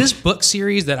this is this book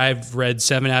series that I've read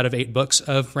 7 out of 8 books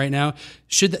of right now?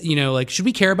 Should should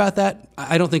we care about that?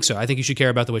 I don't think so. I think you should care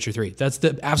about The Witcher 3. That's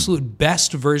the absolute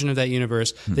best version of that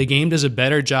universe. The game does a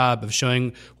better job of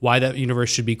showing why that universe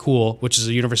should be cool, which is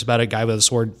a universe about a guy with a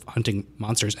sword hunting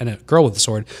monsters and a girl with a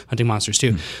sword hunting monsters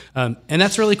too. And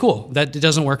that's really cool. That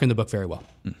doesn't work in the book very well.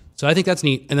 So I think that's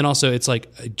neat. And then also it's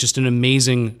like just an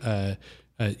amazing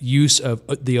use of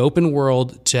the open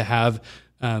world to have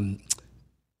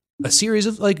a series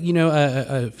of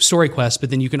a story quest, but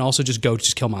then you can also just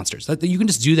kill monsters. You can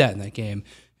just do that in that game,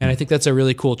 and I think that's a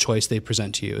really cool choice they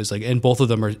present to you. Is like, and both of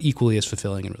them are equally as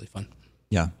fulfilling and really fun.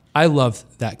 Yeah. I love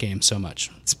that game so much.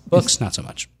 Books, not so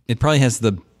much. It probably has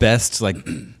the best like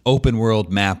open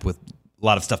world map with a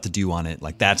lot of stuff to do on it.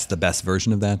 Like that's the best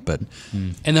version of that. But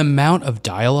And the amount of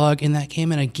dialogue in that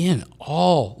game, and again,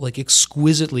 all like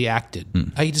exquisitely acted.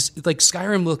 I just like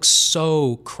Skyrim looks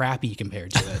so crappy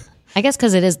compared to it. I guess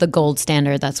because it is the gold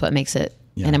standard. That's what makes it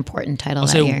an important title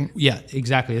that year. Yeah,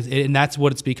 exactly. And that's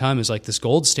what it's become is like this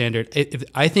gold standard.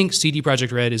 I think CD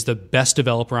Projekt Red is the best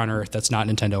developer on earth that's not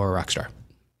Nintendo or Rockstar.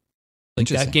 Like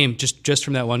that game, just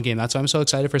from that one game. That's why I'm so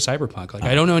excited for Cyberpunk. Like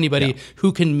I don't know anybody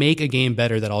who can make a game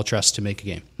better that I'll trust to make a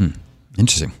game.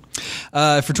 Interesting.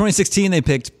 For 2016, they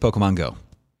picked Pokemon Go,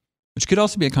 which could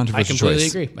also be a I controversial completely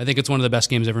choice. agree. I think it's one of the best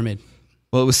games ever made.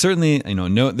 Well, it was certainly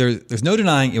there's no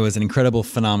denying it was an incredible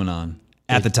phenomenon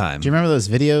at the time. Do you remember those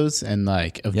videos and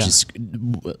just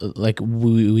like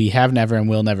we have never and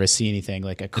will never see anything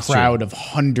like a crowd of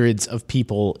hundreds of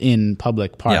people in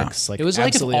public parks? Yeah. Like It was like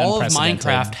if absolutely all of unprecedented.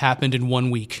 Minecraft happened in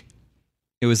 1 week.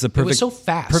 It was the perfect, so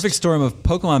fast. perfect storm of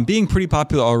Pokemon being pretty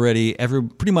popular already.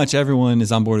 Pretty much everyone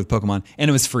is on board with Pokemon, and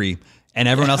it was free, and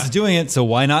everyone else is doing it. So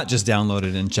why not just download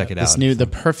it and check it out? The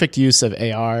perfect use of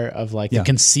AR of like the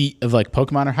conceit of like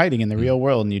Pokemon are hiding in the real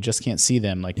world and you just can't see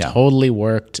them. Like totally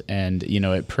worked, and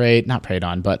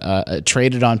it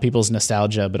traded on people's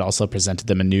nostalgia, but also presented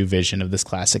them a new vision of this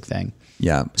classic thing.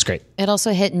 Yeah, It's great. It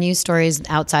also hit news stories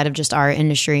outside of just our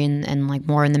industry and like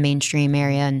more in the mainstream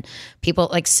area. And people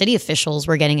like city officials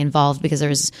were getting involved because there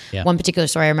was one particular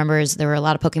story I remember is there were a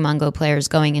lot of Pokemon Go players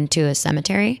going into a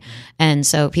cemetery. And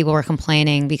so people were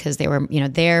complaining because they were,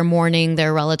 there mourning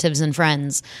their relatives and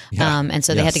friends. And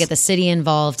so they had to get the city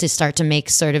involved to start to make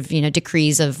sort of,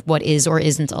 decrees of what is or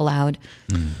isn't allowed.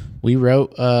 We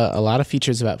wrote a lot of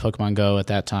features about Pokemon Go at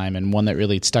that time, and one that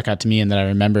really stuck out to me and that I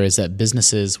remember is that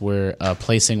businesses were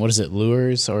placing,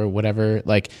 lures or whatever.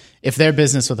 Like if their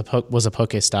business was a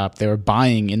Pokestop, they were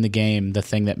buying in the game the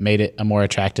thing that made it a more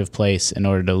attractive place in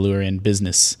order to lure in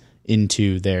business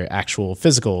into their actual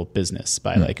physical business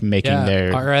by like making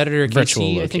their our editor virtual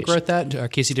Casey, location. I think wrote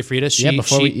that. Casey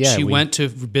DeFrieda. She went to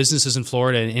businesses in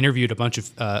Florida and interviewed a bunch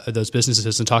of those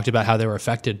businesses and talked about how they were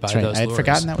affected by those. I had lures.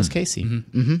 forgotten that was Casey.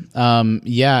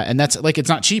 And that's like it's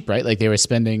not cheap, right? Like they were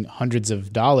spending hundreds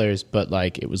of dollars, but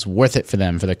like it was worth it for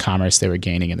them for the commerce they were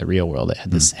gaining in the real world. It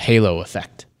had this halo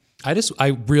effect. I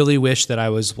really wish that I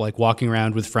was like walking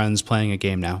around with friends playing a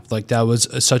game now. Like that was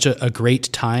such a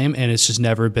great time, and it's just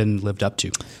never been lived up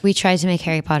to. We tried to make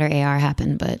Harry Potter AR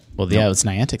happen, but It's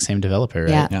Niantic, same developer,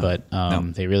 right? Yeah. But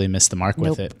they really missed the mark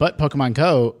with it. But Pokemon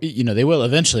Go, they will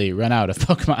eventually run out of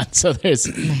Pokemon. So there's,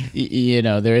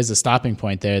 there is a stopping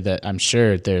point there that I'm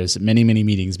sure there's many, many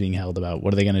meetings being held about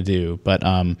what are they going to do. But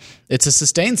it's a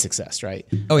sustained success, right?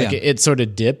 Oh, yeah. It sort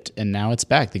of dipped and now it's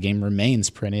back. The game remains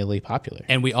perennially popular.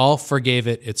 And we all forgave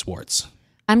it its warts.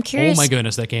 I'm curious. Oh my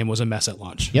goodness, that game was a mess at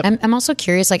launch. Yep. I'm also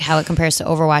curious like how it compares to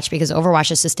Overwatch because Overwatch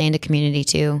has sustained a community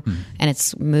too, and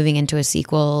it's moving into a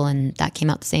sequel, and that came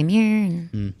out the same year.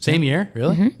 And, Same year,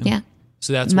 really? Yeah,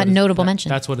 So that's Notable mention.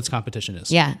 That's what its competition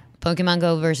is. yeah. Pokemon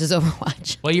Go versus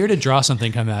Overwatch. What year did Draw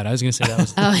Something come out? I was going to say that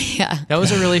was Oh yeah, that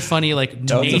was a really funny was a fun,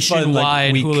 like,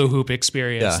 nationwide week. hula hoop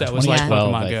experience. Yeah. That was like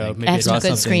 2012, Pokemon I Go. think. Maybe I have it's some Draw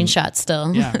good something. screenshots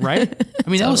still. Yeah, right. I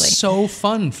mean, that was Totally. so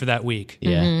fun for that week.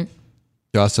 Yeah.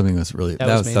 Draw something was really that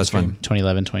was mainstream. fun.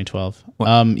 2011, 2012.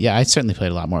 I certainly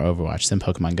played a lot more Overwatch than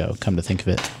Pokemon Go, come to think of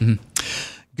it.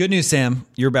 Good news, Sam.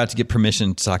 You're about to get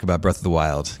permission to talk about Breath of the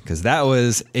Wild because that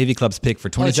was AV Club's pick for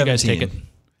I'll let you 2017. guys take it.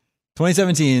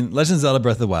 2017, Legend of Zelda: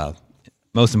 Breath of the Wild,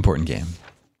 most important game.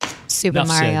 Super Enough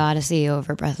Mario said. Odyssey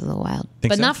over Breath of the Wild,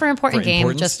 Think but so? not for important For game.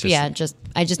 importance? Just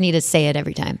I just need to say it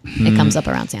every time it comes up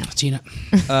around Sam. Tina.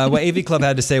 What AV Club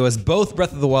had to say was both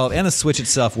Breath of the Wild and the Switch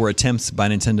itself were attempts by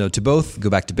Nintendo to both go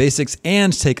back to basics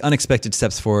and take unexpected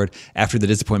steps forward after the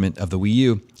disappointment of the Wii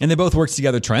U. And they both worked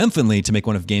together triumphantly to make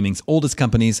one of gaming's oldest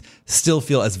companies still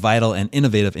feel as vital and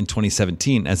innovative in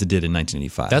 2017 as it did in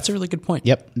 1985. That's a really good point.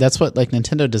 Yep, that's what like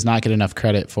Nintendo does not get enough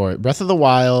credit for. Breath of the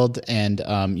Wild and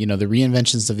the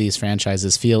reinventions of these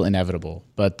franchises feel inevitable,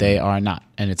 but they are not,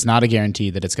 and it's not a guarantee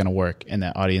that it's going to work and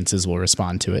that audiences will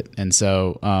respond to it. And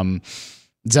so,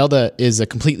 Zelda is a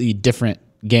completely different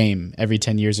game every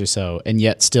 10 years or so, and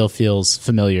yet still feels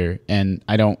familiar. And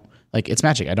I don't like it's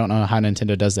magic. I don't know how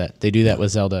Nintendo does that. They do that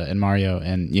with Zelda and Mario,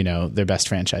 and their best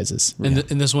franchises. And,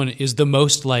 and this one is the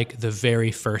most like the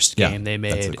very first Yeah, game they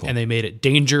that's made, so cool. and they made it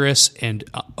dangerous and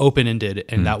open-ended,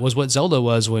 and that was what Zelda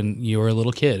was when you were a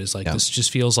little kid. It's like this just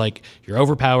feels like you're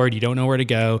overpowered, you don't know where to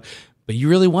go, but you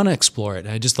really want to explore it.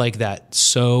 And I just like that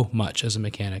so much as a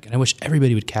mechanic, and I wish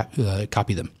everybody would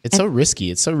copy them. It's so risky.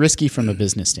 It's so risky from a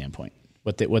business standpoint.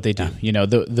 What they do,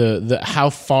 the how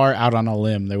far out on a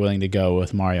limb they're willing to go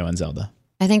with Mario and Zelda.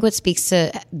 I think what speaks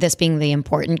to this being the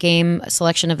important game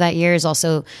selection of that year is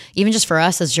also, even just for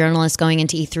us as journalists going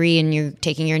into E3 and you're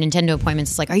taking your Nintendo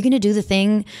appointments, it's like, are you going to do the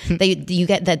thing that you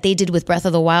get that they did with Breath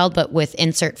of the Wild, but with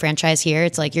insert franchise here?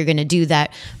 It's like you're going to do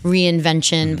that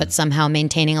reinvention, but somehow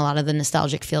maintaining a lot of the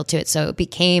nostalgic feel to it. So it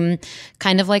became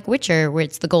kind of like Witcher, where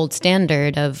it's the gold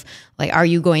standard of like, are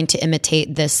you going to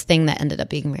imitate this thing that ended up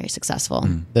being very successful?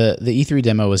 The E3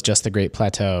 demo was just the Great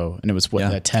Plateau, and it was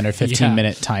a 10 or 15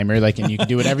 minute timer, like, and you could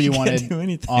do whatever you wanted do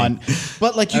anything. on,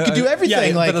 but like you could do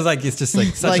everything. but it's just like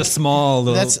such a small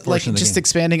little that's like portion of the just game.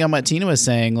 expanding on what Tina was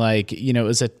saying. Like, it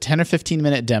was a 10 or 15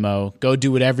 minute demo. Go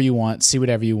do whatever you want, see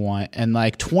whatever you want, and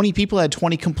like 20 people had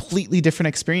 20 completely different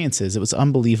experiences. It was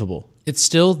unbelievable. It's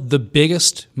still the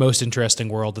biggest, most interesting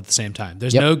world at the same time.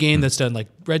 There's no game that's done like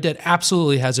Red Dead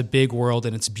absolutely has a big world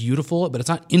and it's beautiful, but it's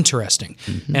not interesting.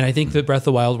 And I think that Breath of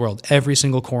the Wild world, every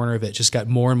single corner of it just got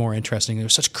more and more interesting.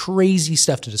 There's such crazy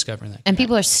stuff to discover in that. And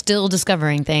people are still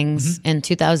discovering things in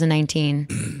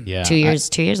 2019. Yeah, 2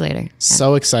 years later.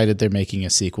 So excited they're making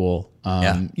a sequel.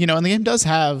 And the game does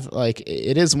have like,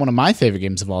 it is one of my favorite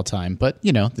games of all time, but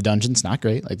the dungeon's not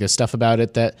great. Like, there's stuff about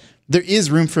it that there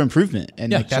is room for improvement.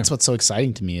 And that's what's so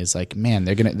exciting to me is like, man,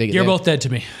 You're both dead to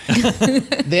me.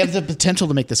 they have the potential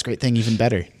to make this great thing even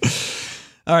better.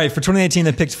 All right, for 2018,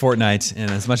 they picked Fortnite,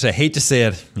 and as much as I hate to say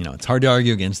it, it's hard to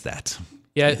argue against that.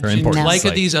 Yeah, Very important. like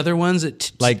Like- these other ones,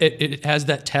 it Like- has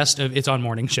that test of it's on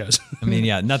morning shows. I mean,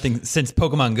 nothing since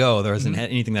Pokemon Go, there isn't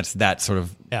anything that's that sort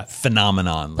of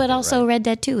phenomenon. But like it, also, right? Red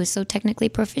Dead 2 is so technically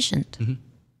proficient.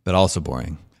 But also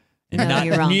boring. And No, not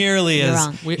you're wrong. nearly You're as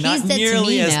wrong. He not said to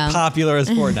nearly me as now. popular as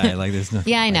Fortnite. Like there's no.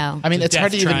 Yeah, I know. I mean, it's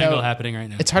hard to even triangle know. happening right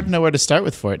now. It's hard to know where to start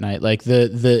with Fortnite. Like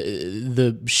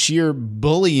the sheer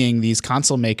bullying these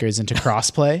console makers into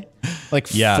crossplay, like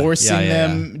forcing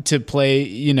them to play,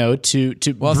 to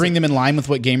bring them in line with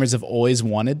what gamers have always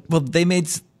wanted. Well, they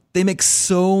make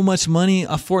so much money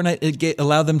off Fortnite. It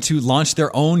allowed them to launch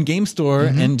their own game store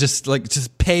and just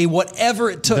pay whatever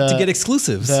it took to get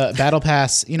exclusives. The Battle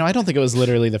Pass, I don't think it was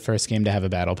literally the first game to have a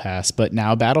Battle Pass, but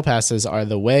now Battle Passes are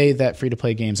the way that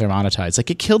free-to-play games are monetized. Like,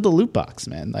 it killed the loot box,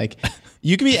 man. Like,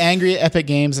 you can be angry at Epic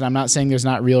Games, and I'm not saying there's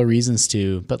not real reasons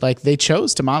to, but like, they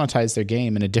chose to monetize their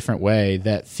game in a different way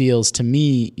that feels to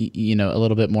me, a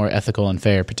little bit more ethical and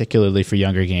fair, particularly for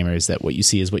younger gamers, that what you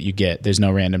see is what you get. There's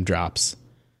no random drops.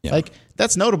 Yeah. Like,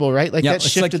 that's notable, right? Like, that it's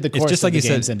shifted the it's course just of like the you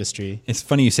said, games industry. It's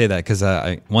funny you say that because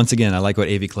once again, I like what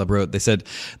AV Club wrote. They said,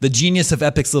 the genius of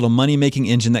Epic's little money-making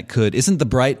engine that could isn't the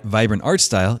bright, vibrant art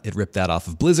style. It ripped that off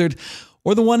of Blizzard.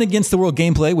 Or the one against the world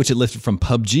gameplay, which it lifted from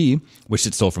PUBG, which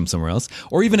it stole from somewhere else,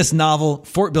 or even its novel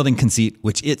fort-building conceit,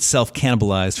 which it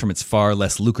self-cannibalized from its far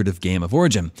less lucrative game of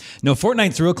origin. No,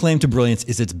 Fortnite's real claim to brilliance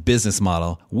is its business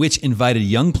model, which invited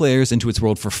young players into its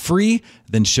world for free,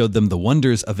 then showed them the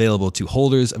wonders available to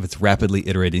holders of its rapidly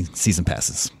iterating season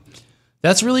passes.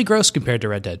 That's really gross compared to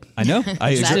Red Dead. I know.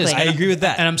 Exactly. I agree with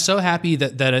that. And I'm so happy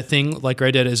that a thing like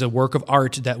Red Dead is a work of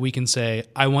art that we can say,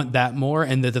 I want that more.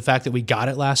 And that the fact that we got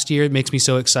it last year makes me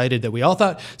so excited that we all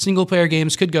thought single player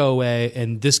games could go away.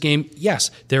 And this game, yes,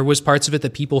 there was parts of it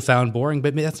that people found boring,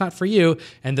 but that's not for you.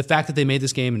 And the fact that they made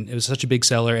this game and it was such a big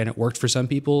seller and it worked for some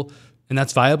people, and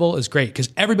that's viable is great because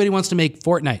everybody wants to make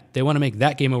Fortnite. They want to make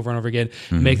that game over and over again,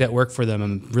 make that work for them.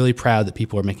 I'm really proud that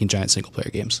people are making giant single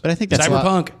player games. But I think that's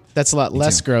Cyberpunk. That's a lot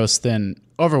less gross than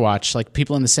Overwatch. Like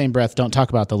people in the same breath don't talk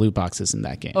about the loot boxes in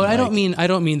that game. Oh, I don't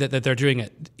mean that they're doing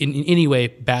it in any way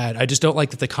bad. I just don't like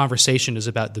that the conversation is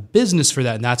about the business for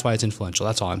that, and that's why it's influential.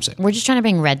 That's all I'm saying. We're just trying to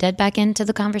bring Red Dead back into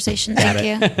the conversation. Thank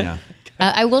you. Yeah.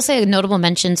 I will say a notable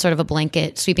mention, sort of a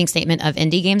blanket sweeping statement of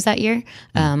indie games that year.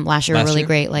 Last year were really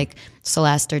great, like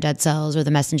Celeste or Dead Cells or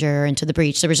The Messenger or Into the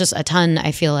Breach. There was just a ton,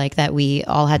 I feel like, that we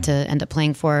all had to end up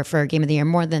playing for Game of the Year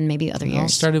more than maybe other It all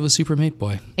years. started with Super Meat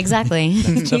Boy. Exactly.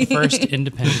 It's the first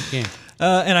independent game.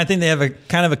 And I think they have a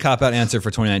kind of a cop-out answer for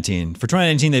 2019. For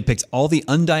 2019, they picked all the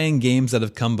undying games that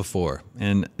have come before,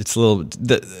 and it's a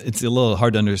little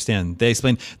hard to understand. They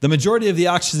explain the majority of the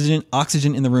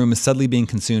oxygen in the room is suddenly being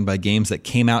consumed by games that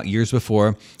came out years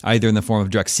before, either in the form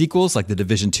of direct sequels like The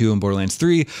Division 2 and Borderlands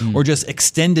 3, or just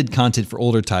extended content for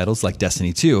older titles like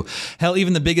Destiny 2. Hell,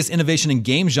 even the biggest innovation in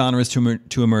game genres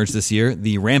to emerge this year,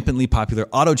 the rampantly popular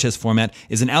auto chess format,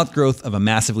 is an outgrowth of a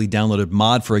massively downloaded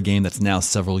mod for a game that's now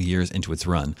several years into its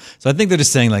run. So I think they're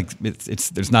just saying like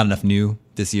there's not enough new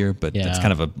this year, but that's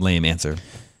kind of a lame answer.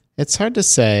 It's hard to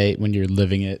say when you're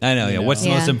living it. I know. Yeah. What's the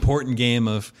most important game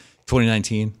of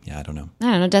 2019? Yeah, I don't know.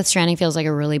 I don't know. Death Stranding feels like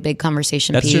a really big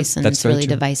conversation That's piece, true. and That's it's very really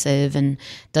true. divisive and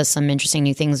does some interesting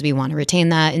new things. We want to retain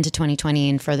that into 2020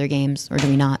 and further games, or do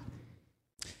we not?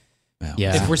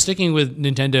 Yeah. If we're sticking with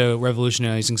Nintendo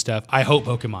revolutionizing stuff, I hope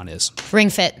Pokemon is. Ring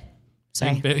Fit.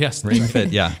 Sorry. Yes. Ring Fit.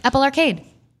 Yeah. Apple Arcade.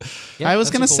 I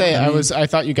was going to that's say, cool. I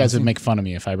thought you guys would make fun of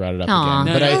me if I brought it up Aw.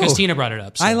 again. No, But because Tina brought it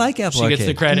up. So I like Apple She gets the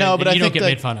Arcade. credit. No, but and I you think don't get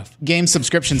like, made fun of. game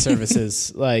subscription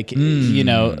services, like we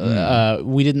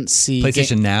didn't see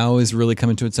PlayStation Now is really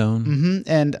coming to its own.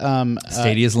 and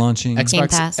Stadia's launching. Game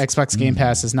Pass. Xbox Game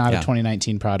Pass is not a Yeah.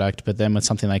 2019 product, but then with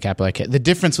something like Apple Arcade, the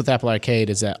difference with Apple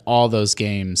Arcade is that all those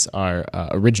games are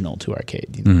original to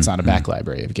Arcade. You know, it's not a back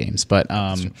library of games, but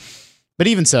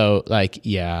even so, like,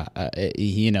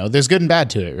 there's good and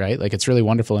bad to it, right? Like, it's really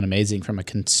wonderful and amazing from a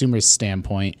consumer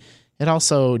standpoint. It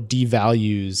also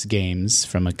devalues games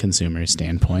from a consumer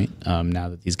standpoint. Now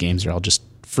that these games are all just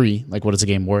free, like, what is a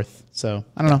game worth? So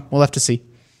I don't know. We'll have to see.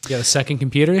 You got a second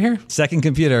computer here? Second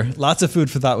computer. Lots of food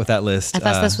for thought with that list. I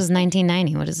thought this was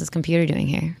 1990. What is this computer doing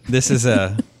here? This is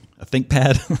a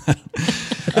ThinkPad.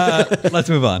 Let's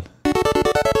move on.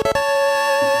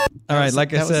 All right,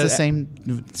 like I That said, was the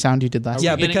same sound you did last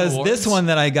yeah, week. Getting because awards? this one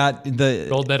that I got the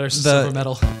Gold medal, silver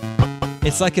medal.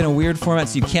 It's like in a weird format,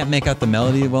 so you can't make out the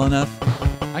melody well enough.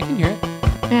 I can hear it.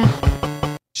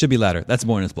 Yeah. Should be louder. That's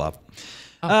Born's Blob.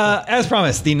 As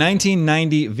promised, the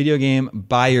 1990 video game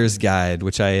buyer's guide,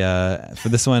 which for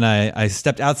this one I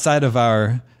stepped outside of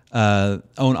our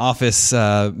own office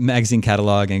magazine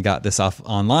catalog and got this off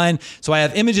online. So I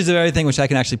have images of everything, which I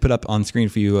can actually put up on screen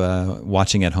for you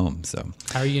watching at home. So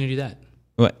How are you going to do that?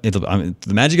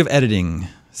 the magic of editing,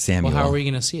 Samuel. Well, how are we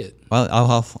going to see it? Well,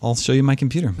 I'll show you my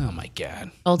computer. Oh, my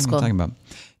God. Old What school. am I talking about?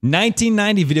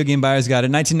 1990 video game buyer's guide.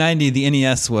 In 1990, the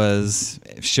NES was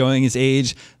showing its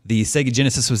age. The Sega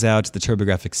Genesis was out. The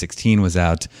TurboGrafx 16 was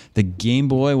out. The Game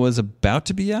Boy was about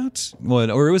to be out.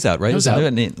 Well, or it was out, right? It was out.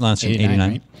 It launched in 89,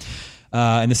 89.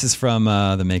 And this is from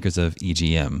the makers of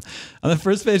EGM. On the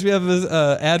first page, we have an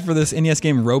ad for this NES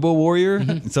game, Robo Warrior.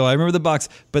 So I remember the box,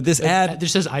 but this ad, There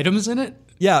says items in it?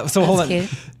 yeah. So hold on, cute.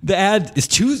 the ad is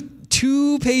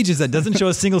two pages that doesn't show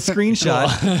a single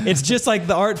screenshot. It's just like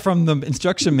the art from the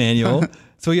instruction manual.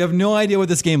 So you have no idea what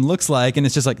this game looks like, and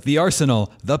it's just like the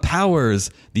arsenal, the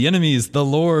powers, the enemies, the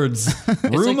lords,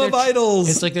 room of idols.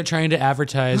 It's like they're trying to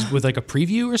advertise with like a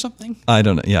preview or something. I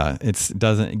don't know. Yeah,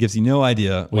 it gives you no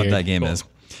idea what Weird. that game Cool. is.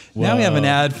 Now we have an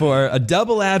ad for a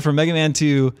double ad for Mega Man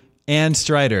 2 and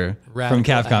Strider from Radical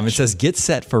Capcom. It says, "Get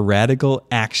set for radical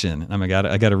action." I got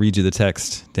to read you the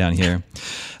text down here.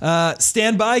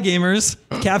 Stand by, gamers.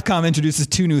 Capcom introduces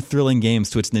 2 new thrilling games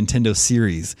to its Nintendo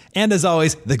series. And as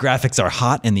always, the graphics are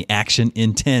hot and the action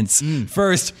intense.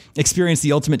 First, experience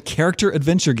the ultimate character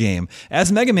adventure game.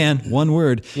 As Mega Man, one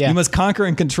word, Yeah. you must conquer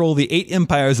and control the 8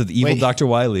 empires of the evil Wait. Dr.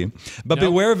 Wily. But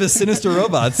beware of his sinister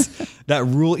robots that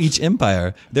rule each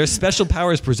empire. Their special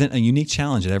powers present a unique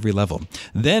challenge at every level.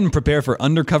 Then prepare for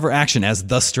undercover action as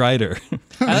the Strider.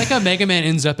 I like how Mega Man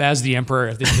ends up as the Emperor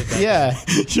at the end of that. Yeah.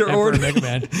 Your Emperor order- Mega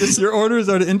Man. Your orders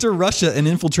are to enter Russia and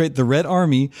infiltrate the Red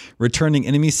Army, returning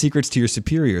enemy secrets to your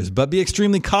superiors. But be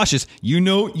extremely cautious. You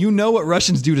know what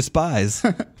Russians do to spies.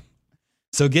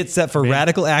 So get set for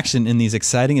radical action in these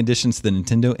exciting additions to the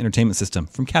Nintendo Entertainment System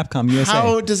from Capcom USA.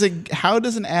 How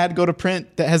does an ad go to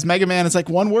print that has Mega Man? It's like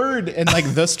one word and like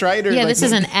the Strider. Yeah, like, this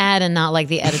is an ad and not like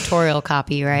the editorial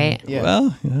copy, right? Yeah.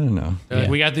 Well, I don't know.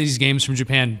 We got these games from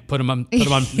Japan. Put them on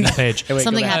the page. Wait,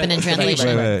 Something go back. happened in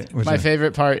translation. Wait, which My one?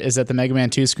 favorite part is that the Mega Man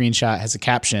 2 screenshot has a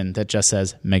caption that just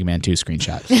says Mega Man 2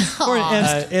 screenshot.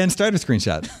 And Strider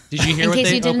screenshot. Did you hear In what case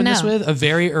they you didn't opened this know. with? A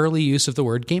very early use of the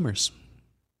word gamers.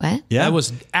 What? Yeah. That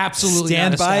was absolutely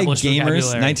Stand not by established Gamers,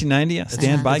 vocabulary. 1990. Yeah.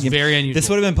 Stand by It's Gamers. very unusual. This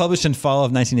would have been published in fall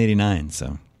of 1989.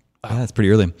 So yeah, that's pretty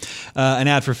early. An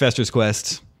ad for Fester's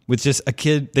Quest with just a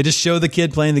kid. They just show the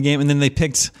kid playing the game, and then they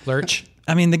picked. Lurch.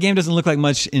 I mean, the game doesn't look like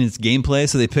much in its gameplay,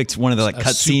 so they picked one of the like A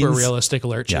cutscenes. super realistic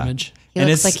Lurch Yeah. image. He And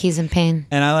looks it's- like he's in pain.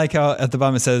 And I like how at the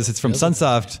bottom it says it's from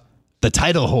Sunsoft, the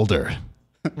title holder.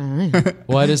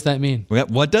 What does that mean?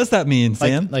 What does that mean,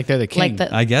 Sam? like they're the king. Like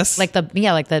the I guess. like the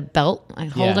belt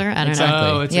holder. I don't exactly.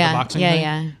 know. Oh, it's yeah, like a boxing yeah, thing?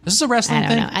 yeah. This is a wrestling I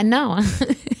thing? don't know. I know.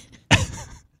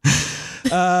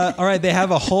 All right, they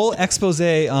have a whole expose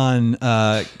on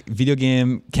video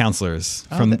game counselors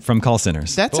from call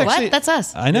centers. That's actually What? That's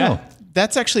us. I know. yeah,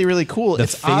 that's actually really cool.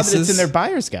 It's odd that it's faces- in their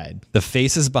buyer's guide. The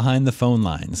faces behind the phone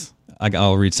lines.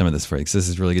 I'll read some of this for you 'cause this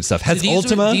is really good stuff. Has These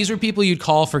Ultima, were people you'd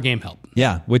call for game help.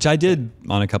 yeah, which I did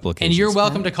on a couple of occasions. And you're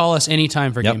welcome to call us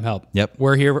anytime for Yep. game help. Yep.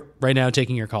 We're here right now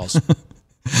taking your calls.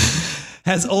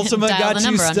 Has Ultima Dial got the you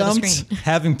number under the stumped? screen.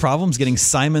 Having problems getting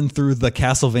Simon through the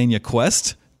Castlevania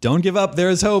quest? Don't give up. There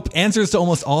is hope. Answers to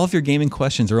almost all of your gaming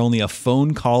questions are only a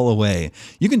phone call away.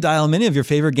 You can dial many of your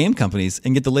favorite game companies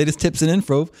and get the latest tips and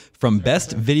info from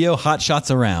best video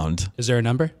hotshots around. Is there a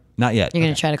number? Not yet. You're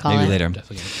gonna try to call Maybe it? later.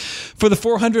 For the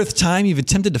 400th time, you've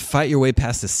attempted to fight your way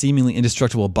past the seemingly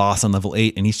indestructible boss on level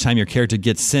 8, and each time your character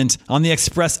gets sent on the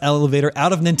express elevator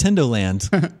out of Nintendo Land.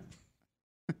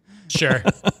 Sure.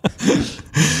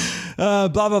 Blah,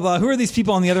 blah, blah. Who are these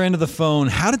people on the other end of the phone?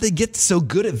 How did they get so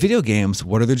good at video games?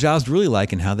 What are their jobs really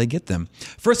like and how they get them?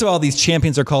 Them? All, these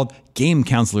champions are called game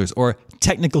counselors or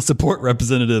technical support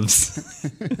representatives.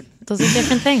 Those are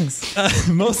different things.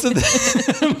 Most of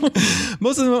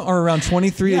them are around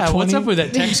 23 Yeah, to 20. what's up with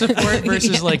that? Tech support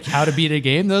versus like how to beat a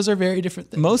game? Those are very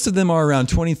different things. Most of them are around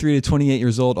 23 to 28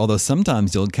 years old, although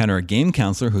sometimes you'll encounter a game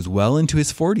counselor who's well into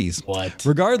his 40s. What?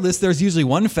 Regardless, there's usually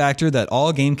one factor that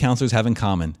all game counselors have in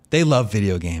common. They love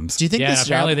video games. Do you think Yeah, this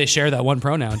apparently job? they share that one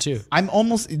pronoun too. I'm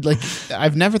almost like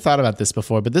I've never thought about this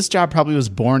before, but this job probably was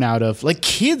born out of like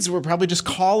kids were probably just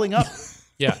calling up.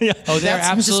 Yeah. Oh, they're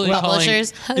absolutely calling.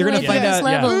 Publishers. How You're do gonna I find get this out-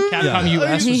 level? Capcom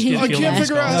US was I fielding can't these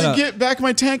figure out calls. how to get back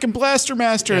my tank and Blaster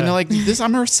Master, and they're like, "This,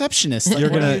 I'm a receptionist." Like, You're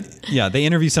what do gonna, yeah. They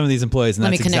interview some of these employees, and Let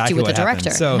me that's connect exactly you with the what director.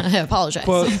 happened. So, I apologize.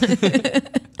 quote,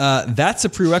 that's a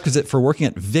prerequisite for working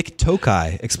at Vic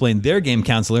Tokai, explained their game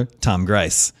counselor, Tom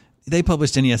Grice. They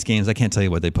published NES games. I can't tell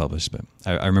you what they published, but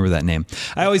I remember that name.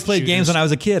 I always played games when I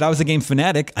was a kid. I was a game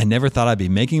fanatic. I never thought I'd be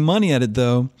making money at it,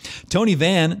 though. Tony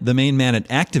Van, the main man at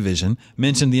Activision,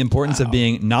 mentioned the importance of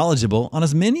being knowledgeable on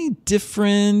as many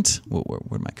different...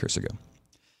 Where'd my cursor go?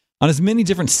 On as many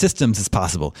different systems as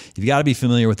possible. You've got to be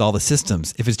familiar with all the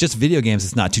systems. If it's just video games,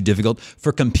 it's not too difficult.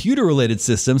 For computer-related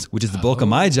systems, which is the bulk of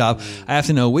my job, I have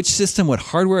to know which system, what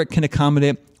hardware it can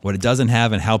accommodate, what it doesn't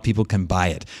have, and how people can buy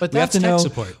it. But we have that's to tech know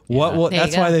support. what will, There you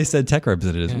that's why go. they said tech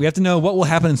representatives. We have to know what will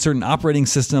happen in certain operating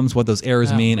systems, what those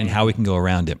errors mean, and how we can go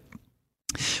around it.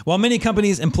 While many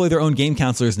companies employ their own game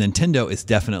counselors, Nintendo is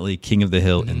definitely king of the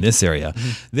hill in this area.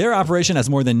 Their operation has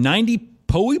more than 90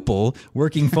 people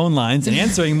working phone lines and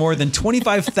answering more than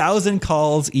 25,000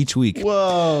 calls each week.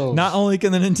 Whoa. Not only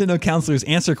can the Nintendo counselors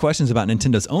answer questions about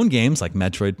Nintendo's own games like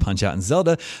Metroid, Punch-Out, and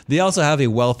Zelda, they also have a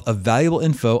wealth of valuable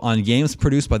info on games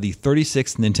produced by the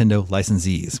 36 Nintendo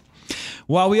licensees.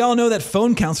 While we all know that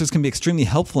phone counselors can be extremely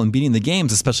helpful in beating the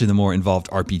games, especially the more involved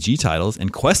RPG titles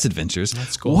and quest adventures,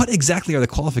 what exactly are the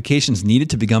qualifications needed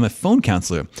to become a phone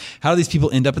counselor? How do these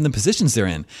people end up in the positions they're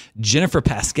in? Jennifer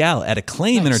Pascal at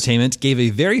Acclaim Entertainment gave a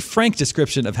very frank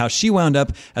description of how she wound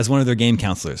up as one of their game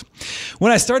counselors.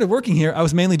 When I started working here, I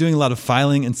was mainly doing a lot of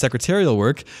filing and secretarial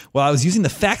work. While I was using the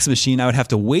fax machine, I would have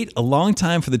to wait a long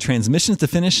time for the transmissions to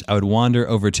finish. I would wander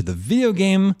over to the video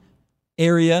game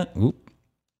area. Oop.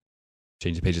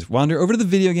 Change the pages. Wander over to the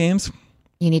video games.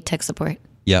 You need tech support.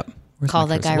 Yep. Call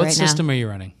that guy What right system now. are you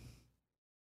running?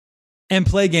 And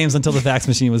play games until the fax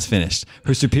machine was finished.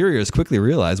 Her superiors quickly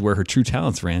realized where her true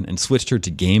talents ran and switched her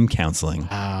to game counseling.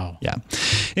 Wow. Yeah.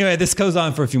 Anyway, this goes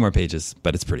on for a few more pages,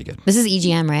 but it's pretty good. This is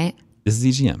EGM, right? This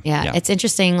is EGM. Yeah, it's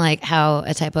interesting, like how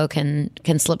a typo can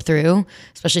slip through,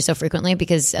 especially so frequently.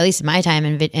 Because at least in my time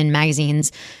in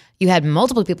magazines, you had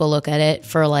multiple people look at it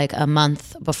for like a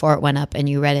month before it went up, and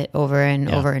you read it over and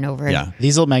over and over. Yeah.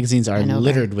 These old magazines are over.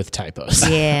 littered with typos.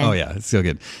 Yeah. Oh yeah, it's so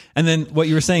good. And then what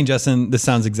you were saying, Justin, this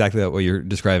sounds exactly like what you're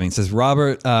describing. It says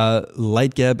Robert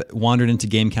Lightgeb wandered into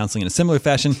game counseling in a similar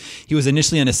fashion. He was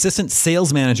initially an assistant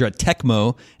sales manager at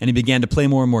Tecmo, and he began to play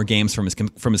more and more games from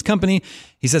his company.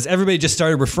 He says everybody just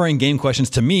started referring game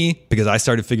questions to me because I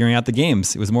started figuring out the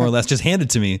games. It was more or less just handed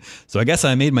to me. So I guess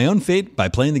I made my own fate by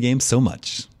playing the game so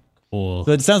much. Cool.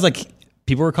 So it sounds like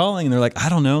people were calling and they're like, I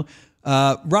don't know.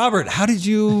 Robert, how did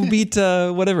you beat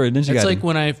whatever Ninja Gaiden? It's like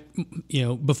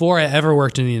when before I ever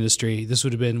worked in the industry, this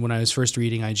would have been when I was first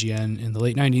reading IGN in the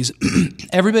late 90s.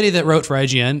 Everybody that wrote for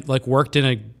IGN like worked in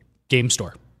a game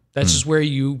store. That's just where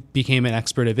you became an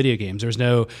expert at video games. There was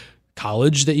no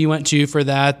college that you went to for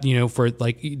that. For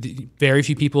like very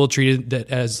few people treated that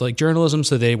as like journalism,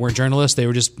 so they weren't journalists. They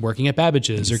were just working at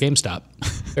Babbage's or GameStop.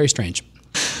 Very strange.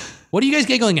 What are you guys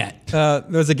giggling at?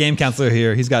 There's a game counselor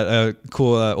here. He's got a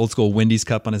cool old school Wendy's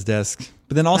cup on his desk,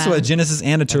 but then also a Genesis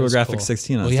and a TurboGrafx Cool.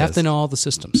 16 on Well, his you have desk. to know all the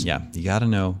systems. Yeah, you got to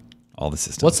know all the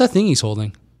systems. What's that thing he's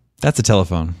holding? That's a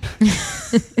telephone.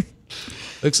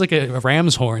 Looks like a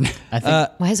ram's horn. I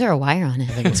think Why is there a wire on it?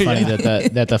 I think it's funny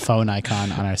that the phone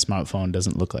icon on our smartphone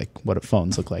doesn't look like what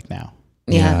phones look like now.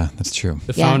 Yeah. That's true.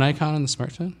 The Yeah. phone icon on the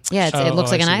smartphone? Yeah, it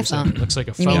looks like an I see what you're saying. iPhone. It looks like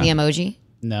a You phone. mean the emoji?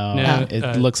 No, No,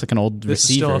 it looks like an old This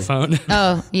receiver. is still a phone.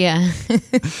 Oh, yeah.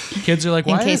 Kids are like,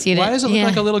 In why case you does it didn't- look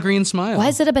like yeah. a little green smile? Why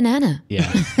is it a banana?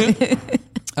 Yeah,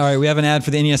 All right, we have an ad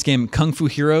for the NES game Kung Fu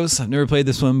Heroes. I've never played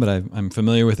this one, but I'm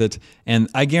familiar with it. And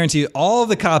I guarantee you all of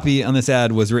the copy on this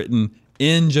ad was written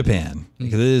in Japan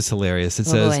because it is hilarious. It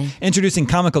says, boy. introducing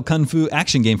comical Kung Fu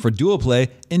action game for dual play.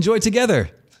 Enjoy together.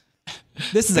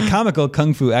 This is a comical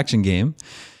Kung Fu action game.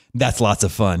 That's lots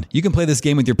of fun. You can play this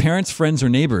game with your parents, friends, or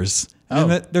neighbors.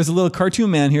 And there's a little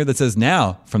cartoon man here that says,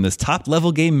 now, from this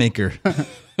top-level game maker.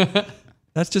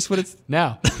 That's just what it's...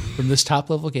 Now, from this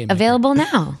top-level game. Available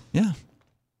now. Yeah.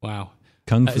 Wow.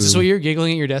 Kung Fu. Is this what you were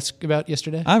giggling at your desk about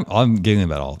yesterday? I'm giggling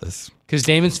about all this. Because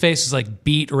Damon's face is like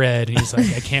beet red. And he's like,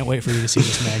 I can't wait for you to see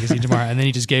this magazine tomorrow. And then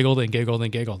he just giggled and giggled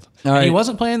and giggled. All And he right.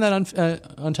 wasn't playing that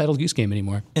Untitled Goose Game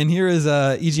anymore. And here is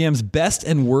EGM's best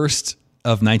and worst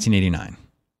of 1989.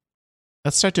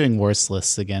 let's start doing worse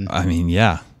lists again. I mean,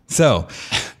 yeah. So,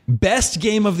 best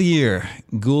game of the year,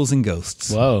 Ghouls and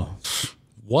Ghosts. Whoa,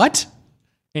 What?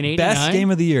 In 89? Best game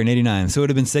of the year in 89. So it would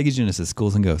have been Sega Genesis,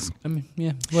 Ghouls and Ghosts. I mean,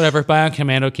 yeah, whatever. Bionic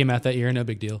Commando came out that year. No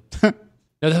big deal. No,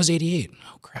 that was 88.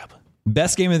 Oh, crap.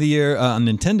 Best game of the year on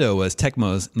Nintendo was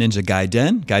Tecmo's Ninja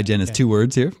Gaiden. Gaiden is 2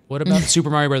 words here. What about Super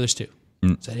Mario Brothers 2?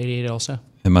 Is that 88 also?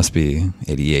 It must be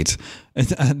 88.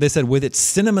 They said, with its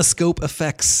CinemaScope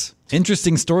effects,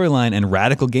 interesting storyline, and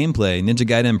radical gameplay, Ninja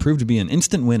Gaiden proved to be an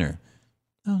instant winner.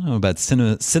 I don't know about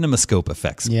CinemaScope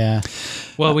effects. yeah,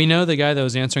 Well, we know the guy that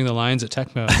was answering the lines at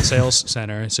Tecmo, the sales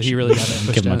center, so he really got that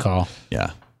pushed give him down. a call.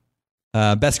 Yeah.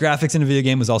 Best graphics in a video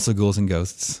game was also Ghouls and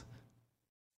Ghosts.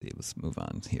 Let's move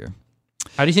on here.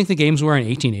 How do you think the games were in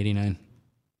 1889?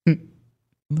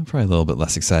 Probably a little bit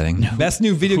less exciting. Best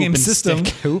new video Hoop game and system.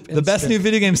 stick. Hoop and The best new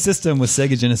video game system was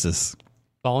Sega Genesis.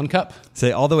 Ball and Cup.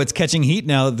 Say, although it's catching heat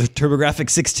now, the TurboGrafx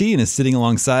 16 is sitting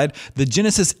alongside. The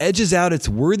Genesis edges out its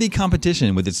worthy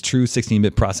competition with its true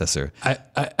 16-bit processor. I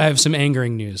have some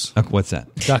angering news. What's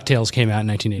that? DuckTales came out in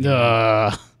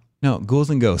 1989. No, Ghouls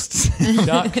and Ghosts.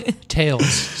 DuckTales.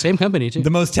 Same company, too. The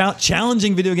most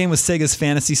challenging video game was Sega's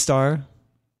Phantasy Star.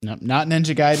 No, not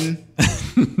Ninja Gaiden.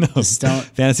 No, Just don't.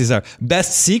 Phantasy Star.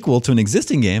 Best sequel to an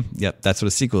existing game. Yep, that's what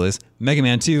a sequel is. Mega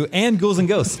Man 2 and Ghouls and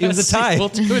Ghosts. It was a tie. Sequel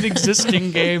to an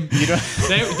existing game.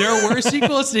 There were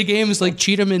sequels to games like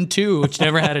Cheetahman 2, which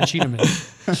never had a Cheetahman.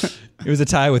 It was a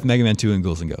tie with Mega Man 2 and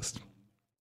Ghouls and Ghosts.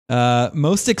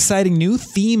 Most exciting new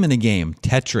theme in a game,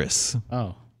 Tetris.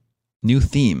 Oh, New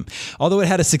theme. Although it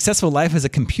had a successful life as a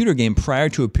computer game prior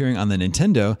to appearing on the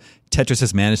Nintendo, Tetris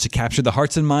has managed to capture the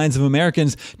hearts and minds of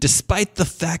Americans despite the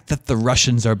fact that the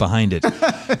Russians are behind it.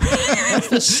 That's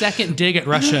the second dig at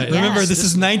Russia. Remember, this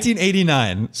is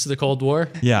 1989. This is the Cold War.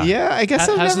 Yeah. yeah. I guess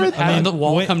I've never. Hasn't the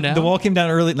wall Wait, come down? The wall came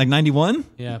down early, like 91?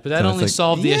 Yeah, but that So it's only like-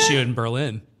 solved the Yeah. issue in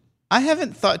Berlin. I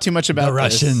haven't thought too much about The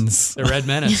this. Russians. The Red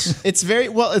Menace. It's very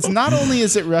well. It's not only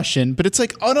is it Russian, but it's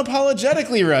like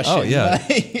unapologetically Russian. Oh, yeah.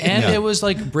 Like- And it was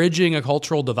like bridging a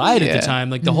cultural divide at Yeah. the time.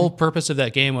 Like the whole purpose of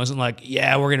that game wasn't like,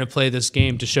 yeah, we're going to play this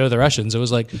game to show the Russians. It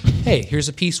was like, hey, here's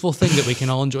a peaceful thing that we can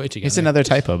all enjoy together. It's another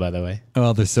typo, by the way.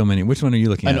 Oh, there's so many. Which one are you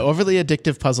looking An at? overly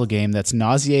addictive puzzle game that's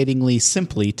nauseatingly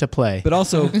simply to play. But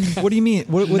also, what do you mean?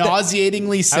 What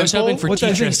Nauseatingly simple. I was hoping for what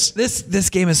that- Tetris. this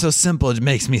game is so simple, it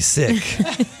makes me sick.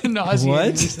 Nauseatingly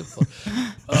What? simple.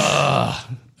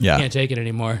 Yeah. Can't take it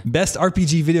anymore. Best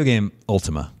RPG video game,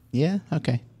 Ultima. Yeah.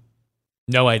 Okay.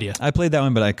 No idea. I played that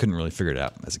one, but I couldn't really figure it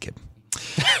out as a kid.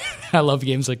 I love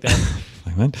games like that.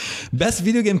 Like, what? Best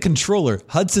video game controller,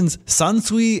 Hudson's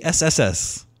Sansui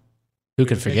SSS. Who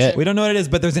could forget? We don't know what it is,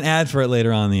 but there's an ad for it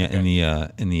later on in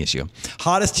the issue.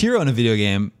 Hottest hero in a video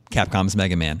game, Capcom's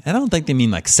Mega Man. And I don't think they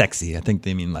mean like sexy. I think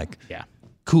they mean like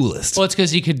coolest. Well, it's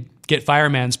because he could get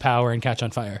Fireman's power and catch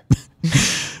on fire.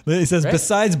 It says,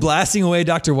 besides blasting away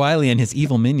Dr. Wily and his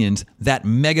evil minions, that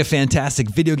mega fantastic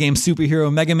video game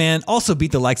superhero Mega Man also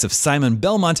beat the likes of Simon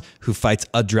Belmont, who fights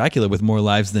a Dracula with more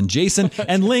lives than Jason,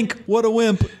 and Link, what a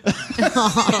wimp.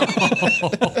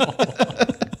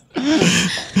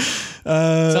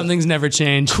 Something's never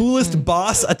changed. Coolest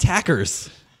boss attackers.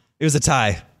 It was a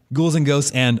tie. Ghouls and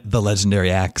Ghosts and the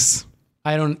Legendary Axe.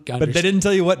 I don't understand. But they didn't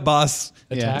tell you what boss.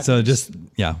 Attackers. So just,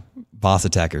 boss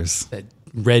attackers. That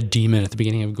red demon at the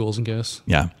beginning of Ghouls and Ghosts.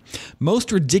 Yeah.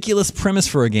 Most ridiculous premise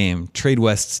for a game, Trade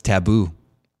West's Taboo.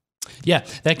 Yeah,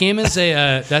 that game is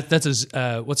that's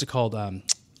what's it called?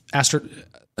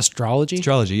 Astrology?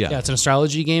 Astrology, yeah. Yeah, it's an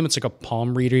astrology game. It's like a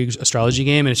palm reader astrology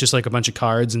game, and it's just like a bunch of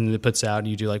cards, and it puts out, and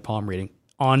you do like palm reading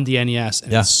on the NES,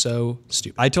 and it's so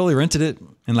stupid. I totally rented it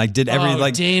and like did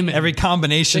every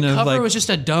combination the of cover like. was just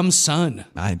a dumb sun.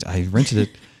 I rented it.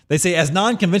 They say as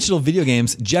non-conventional video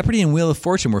games, Jeopardy and Wheel of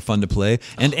Fortune were fun to play,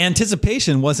 and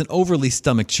Anticipation wasn't overly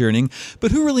stomach-churning, but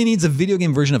who really needs a video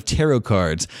game version of tarot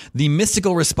cards? The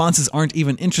mystical responses aren't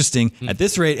even interesting. At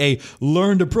this rate, a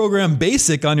learn to program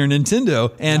BASIC on your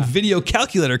Nintendo and video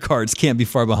calculator cards can't be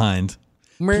far behind.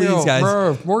 Please,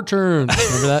 guys. More turns.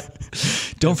 Remember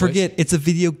that? Don't forget, it's a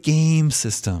video game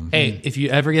system. Hey, if you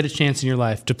ever get a chance in your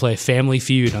life to play Family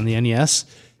Feud on the NES,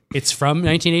 it's from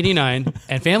 1989,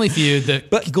 and Family Feud.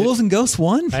 But Ghouls and Ghosts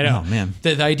won? I know. Oh, man.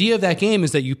 The idea of that game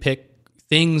is that you pick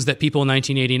things that people in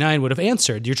 1989 would have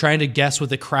answered. You're trying to guess what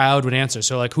the crowd would answer.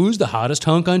 So, like, who's the hottest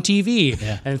hunk on TV?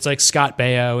 Yeah. And it's like Scott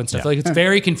Baio and stuff. Like, it's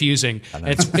very confusing.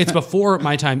 It's before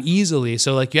my time easily.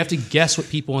 So, like, you have to guess what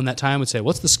people in that time would say.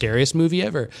 What's the scariest movie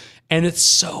ever? And it's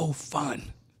so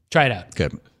fun. Try it out.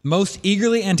 Good. Most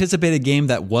eagerly anticipated game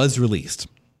that was released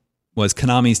was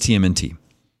Konami's TMNT.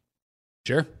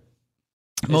 Sure.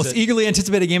 Most eagerly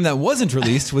anticipated game that wasn't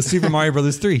released was Super Mario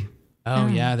Bros. 3. Oh,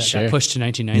 yeah. That got pushed to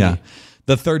 1990. Yeah.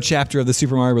 The third chapter of the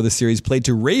Super Mario Bros. Series played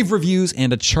to rave reviews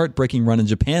and a chart-breaking run in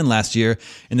Japan last year.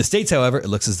 In the States, however, it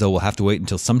looks as though we'll have to wait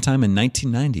until sometime in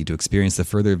 1990 to experience the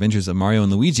further adventures of Mario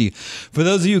and Luigi. For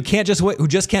those of you who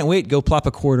just can't wait, go plop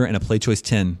a quarter and a Play Choice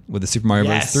 10 with the Super Mario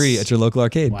Bros. 3 at your local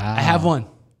arcade. Wow. I have one.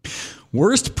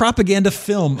 Worst propaganda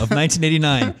film of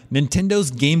 1989,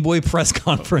 Nintendo's Game Boy press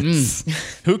conference.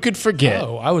 Who could forget?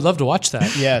 Oh, I would love to watch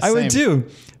that. Yeah, I would too.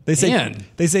 They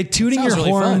say tooting your Sounds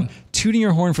really horn. fun. Tooting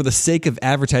your horn for the sake of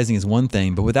advertising is one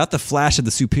thing, but without the flash of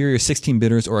the superior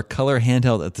 16-bitters or a color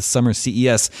handheld at the summer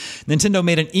CES, Nintendo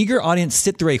made an eager audience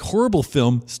sit through a horrible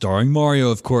film, starring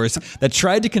Mario, of course, that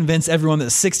tried to convince everyone that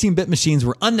 16-bit machines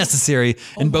were unnecessary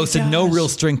and boasted no real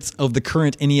strengths of the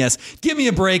current NES. Give me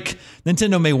a break.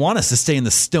 Nintendo may want us to stay in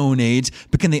the Stone Age,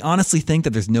 but can they honestly think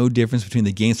that there's no difference between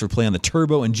the games for play on the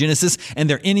Turbo and Genesis and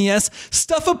their NES?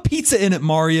 Stuff a pizza in it,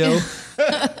 Mario.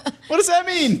 What does that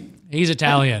mean? He's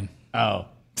Italian. Oh.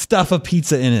 Stuff a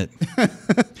pizza in it.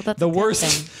 That's The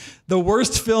a good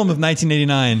worst film of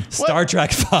 1989, Star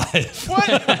Trek V.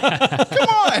 What? Come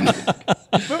on.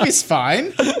 Movie's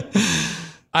fine.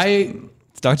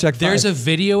 Star Trek V. There's a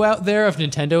video out there of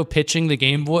Nintendo pitching the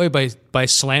Game Boy by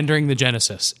slandering the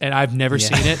Genesis, and I've never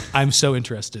seen it. I'm so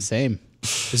interested. Same.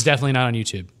 It's definitely not on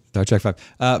YouTube. Star Trek V.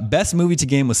 Best movie to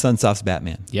game was Sunsoft's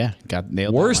Batman. Yeah,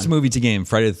 nailed Worst that one. movie to game,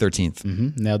 Friday the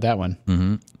 13th. Nailed that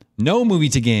one. No movie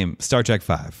to game, Star Trek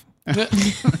V.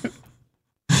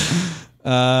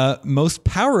 Most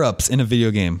power-ups in a video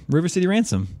game, River City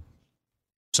Ransom.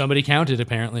 Somebody counted,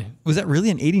 apparently. Was that really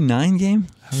an 89 game?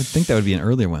 I would think that would be an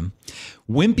earlier one.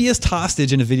 Wimpiest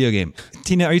hostage in a video game.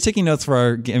 Tina, are you taking notes for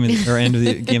our end of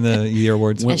the Game of the Year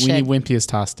awards? We should. need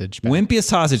Wimpiest hostage. Wimpiest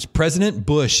hostage, President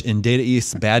Bush in Data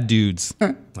East's Bad Dudes.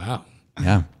 Wow.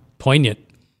 Yeah. Poignant.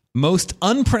 Most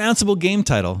unpronounceable game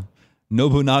title,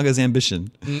 Nobunaga's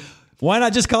Ambition. Why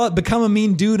not just call it Become a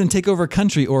Mean Dude and Take Over a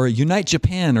Country or Unite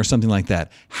Japan or something like that?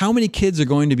 How many kids are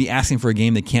going to be asking for a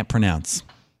game they can't pronounce?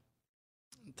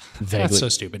 That's so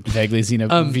stupid. Vaguely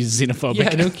xenophobic.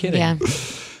 Yeah, no kidding. Yeah.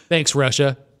 Thanks,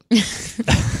 Russia. Let's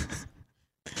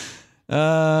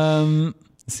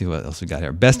see what else we got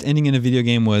here. Best ending in a video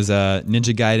game was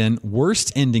Ninja Gaiden.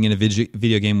 Worst ending in a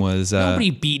video game was Nobody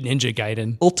beat Ninja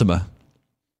Gaiden. Ultima.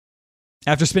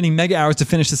 After spending mega hours to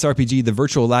finish this RPG, the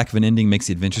virtual lack of an ending makes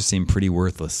the adventure seem pretty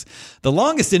worthless. The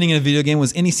longest ending in a video game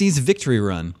was NEC's Victory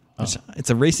Run. It's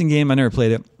a racing game. I never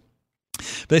played it.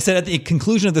 But they said at the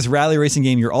conclusion of this rally racing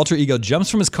game, your alter ego jumps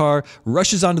from his car,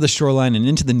 rushes onto the shoreline and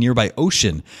into the nearby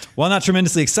ocean. While not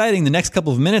tremendously exciting, the next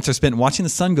couple of minutes are spent watching the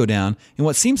sun go down in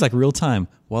what seems like real time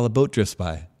while a boat drifts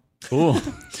by. Cool.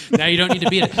 Now you don't need to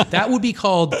beat it. That would be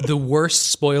called the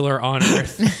worst spoiler on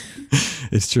earth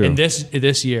It's true. in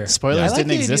this year. Spoilers I like didn't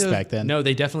the exist idea of- back then. No,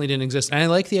 they definitely didn't exist. And I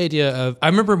like the idea of. I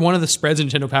remember one of the spreads in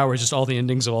Nintendo Power was just all the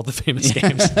endings of all the famous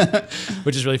games,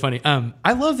 which is really funny.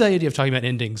 I love the idea of talking about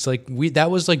endings. Like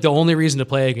that was like the only reason to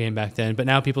play a game back then. But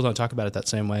now people don't talk about it that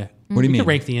same way. What do you We mean? could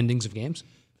rank the endings of games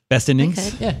Best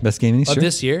endings? could. Yeah. Best game endings? of Sure.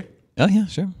 this year. Oh, yeah,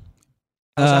 sure.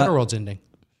 How's Outer Worlds ending?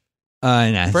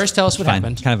 Nah, First, tell us what fine.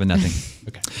 happened. Kind of a nothing.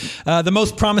 Okay, The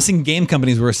most promising game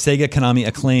companies were Sega, Konami,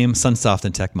 Acclaim, Sunsoft,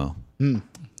 and Tecmo.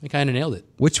 I kind of nailed it.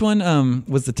 Which one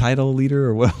was the title leader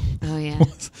or what? Oh yeah.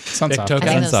 Sunsoft. Big Token.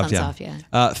 I think it was Sunsoft,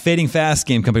 Sunsoft, Fading Fast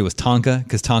game company was Tonka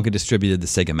because Tonka distributed the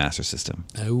Sega Master System.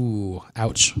 Oh,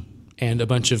 ouch! And a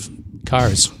bunch of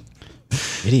cars.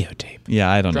 Videotape.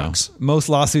 Yeah, I don't Drugs. know. Most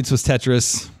lawsuits was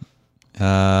Tetris.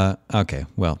 Okay,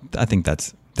 well, I think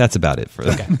that's about it for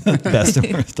the best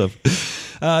and worst of.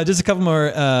 Just a couple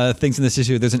more things in this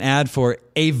issue. There's an ad for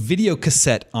a video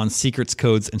cassette on secrets,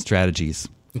 codes, and strategies.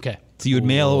 Okay. So you would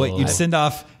mail away. You'd send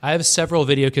off. I have several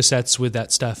video cassettes with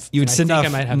that stuff. You would and I send think off I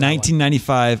might have that one.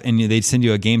 1995, and they'd send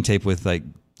you a game tape with like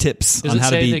tips Does on it how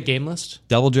to say the beat game list?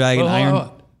 Double Dragon, Oh, Iron. oh,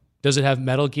 oh. Does it have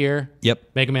Metal Gear?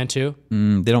 Yep. Mega Man 2?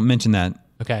 They don't mention that.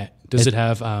 Okay. Does it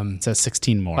have It says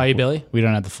 16 more. Bayou Billy? We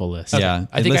don't have the full list. Yeah,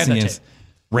 I think I have listing that is tape.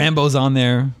 Rambo's on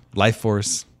there, Life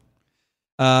Force,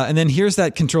 and then here's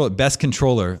that best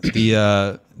controller,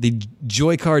 the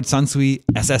Joy-Card Sansui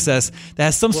SSS that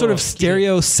has some sort of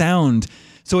stereo sound.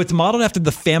 So it's modeled after the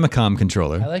Famicom I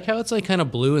controller, like how it's like kind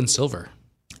of blue and silver.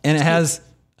 and it has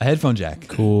a headphone jack.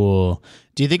 Cool.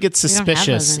 Do you think it's We don't have those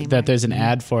suspicious anymore. that there's an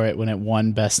ad for it when it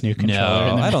won Best New Controller? No,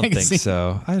 in the I don't magazine? think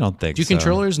so. I don't think Do so.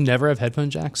 controllers never have headphone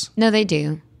jacks? No, they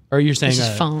do. Or you're saying It's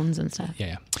just phones and stuff.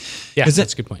 Yeah, yeah. Is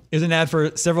That's it- a good point. There's an ad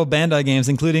for several Bandai games,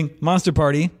 including Monster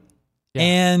Party Yeah,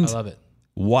 and I love it.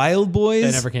 Wild Boys.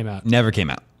 That never came out. Never came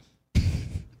out.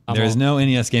 There is no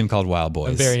NES game called Wild Boys.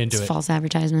 I'm very into It's it. false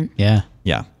advertisement. Yeah.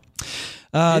 Yeah.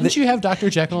 Didn't you have Dr.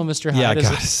 Jekyll and Mr. Hyde? Yeah, as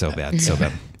God, a- so bad, so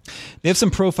bad. They have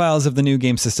some profiles of the new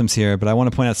game systems here, but I want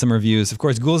to point out some reviews. Of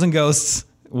course, Ghouls and Ghosts,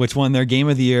 which won their Game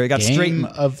of the Year. It got Game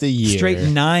of the Year. straight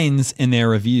 9s in their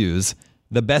reviews.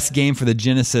 The best game for the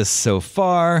Genesis so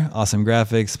far. Awesome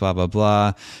graphics, blah, blah,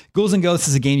 blah. Ghouls and Ghosts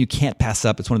is a game you can't pass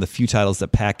up. It's one of the few titles that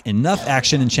pack enough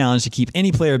action and challenge to keep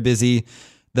any player busy.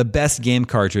 The best game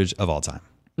cartridge of all time.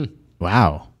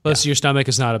 Wow. Plus, your stomach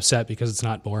is not upset because it's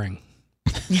not boring.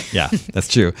 Yeah, that's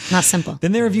true. Not simple.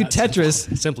 Then they reviewed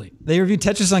Tetris. Simply. They reviewed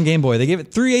Tetris on Game Boy. They gave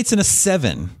it 3/8 and a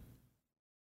 7.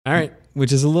 All right.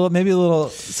 Which is maybe a little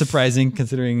surprising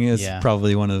considering it's Yeah.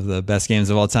 probably one of the best games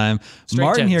of all time. Straight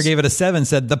Martin here tens. gave it a 7,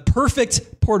 said the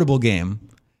perfect portable game.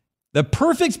 The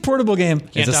perfect portable game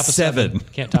Can't is a top a 7.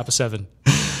 Can't top a 7.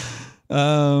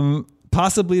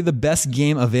 Possibly the best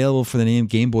game available for the name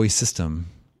Game Boy system,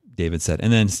 David said.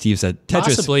 And then Steve said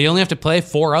Tetris. Possibly. You only have to play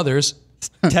 4 others.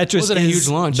 Tetris Wasn't a is huge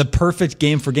launch. the perfect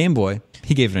game for Game Boy.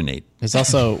 He gave it an 8. There's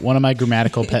also one of my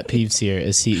grammatical pet peeves here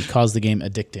is he calls the game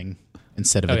addicting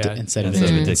instead of Oh, yeah. instead of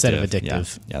Instead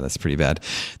addictive. Yeah, that's pretty bad.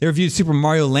 They reviewed Super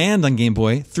Mario Land on Game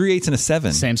Boy, 3/8 and a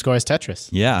 7. Same score as Tetris.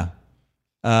 Yeah.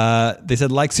 They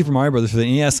said, like Super Mario Brothers for the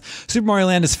NES, Super Mario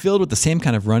Land is filled with the same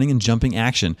kind of running and jumping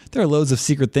action. There are loads of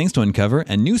secret things to uncover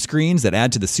and new screens that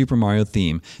add to the Super Mario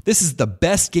theme. This is the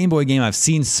best Game Boy game I've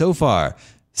seen so far.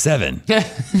 7. They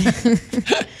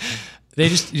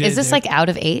just Is this like out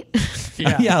of 8?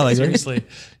 Yeah, like- seriously.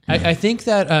 I think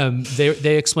that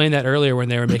they explained that earlier when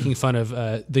they were making fun of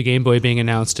the Game Boy being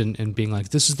announced and being like,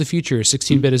 this is the future,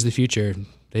 16-bit is the future.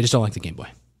 They just don't like the Game Boy.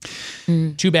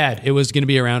 Too bad. It was going to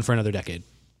be around for another decade.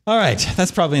 All right,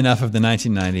 that's probably enough of the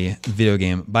 1990 video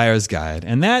game buyer's guide.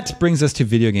 And that brings us to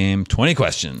video game 20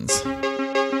 questions.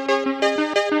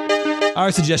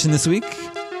 Our suggestion this week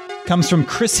comes from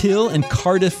Chris Hill in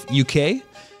Cardiff, UK.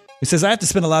 He says, I have to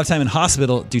spend a lot of time in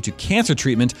hospital due to cancer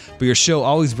treatment, but your show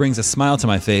always brings a smile to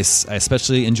my face. I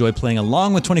especially enjoy playing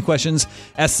along with 20 questions.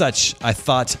 As such, I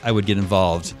thought I would get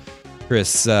involved.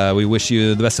 Chris, we wish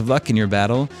you the best of luck in your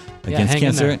battle against hang in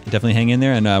cancer. there. Definitely hang in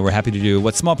there, and we're happy to do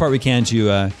what small part we can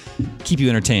to keep you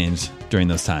entertained during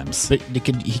those times. But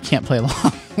he can't play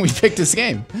along. We picked his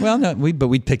game. Well, no, but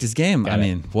we picked his game. I it.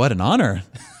 mean, what an honor.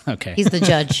 Okay. He's the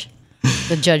judge.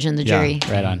 The judge and the Yeah. jury.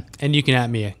 right on. And you can at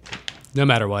me no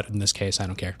matter what in this case. I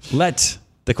don't care. Let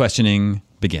the questioning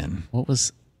begin. What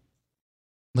was?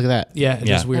 Look at that. Yeah, Yeah.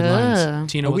 there's weird Oh.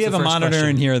 lines. Tina, But we what's have the a first monitor question?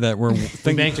 in here that we're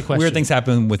banked a question. weird things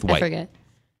happen with I white. forget.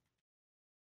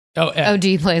 Oh, do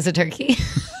you play as a turkey?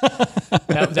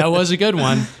 that was a good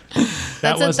one.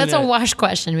 That's a wash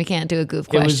question. We can't do a goof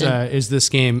It was. question. Is this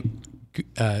game?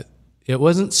 It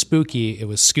wasn't spooky. It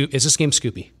was Scoop. Is this game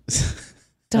Scoopy?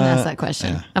 Don't ask that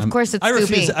question. yeah. Of course it's I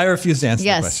Scoopy. refuse to answer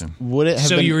Yes. the question. Would it have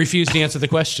So been, you refuse to answer the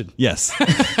question. Yes.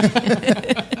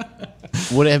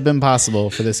 would it have been possible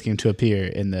for this game to appear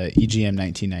in the EGM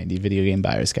 1990 Video Game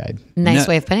Buyer's Guide? Nice No.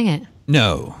 way of putting it.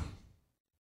 No.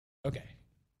 Okay.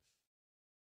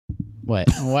 What?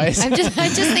 Why is I'm just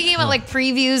thinking about like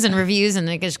previews and reviews, and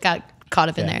I just got caught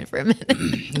up in there for a minute.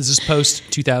 Is this post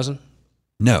 2000?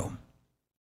 No.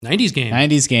 90s game.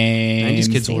 90s game? 90s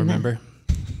kids will Seen that. remember.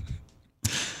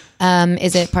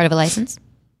 Is it part of a license?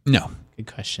 No.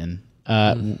 Good question.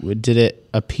 Did it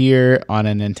appear on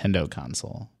a Nintendo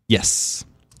console? Yes.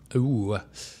 Ooh.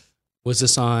 Was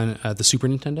this on the Super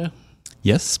Nintendo?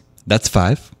 Yes. That's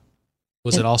 5.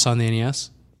 Was it also on the NES?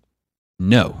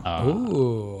 No.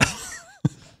 Ooh.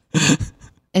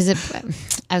 Is it?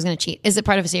 I was going to cheat. Is it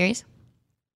part of a series?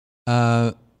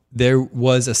 There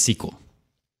was a sequel.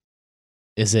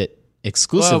 Is it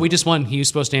exclusive? Well, we just won. He was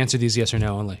supposed to answer these yes or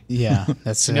no only. Yeah,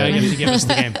 that's Now you have to give us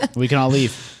the game. we can all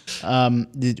leave.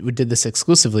 Did this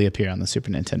exclusively appear on the Super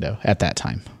Nintendo at that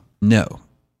time? No.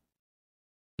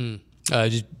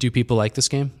 Do people like this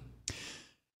game?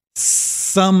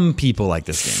 Some people like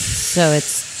this game. So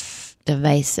it's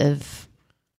divisive.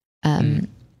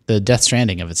 The Death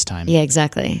Stranding of its time. Yeah,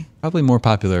 exactly. Probably more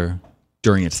popular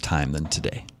during its time than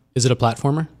today. Is it a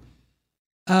platformer?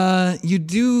 You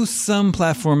do some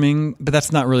platforming, but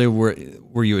that's not really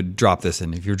where you would drop this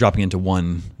in if you're dropping into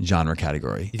one genre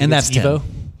category. You think And it's that's 10. Evo?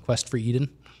 Quest for Eden?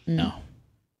 No.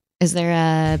 Is there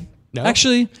a? No.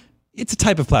 Actually, it's a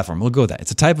type of platform. We'll go with that.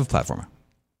 It's a type of platformer.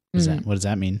 What does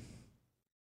that mean?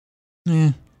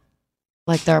 Eh.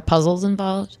 Like there are puzzles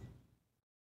involved?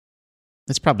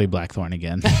 It's probably Blackthorn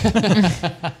again.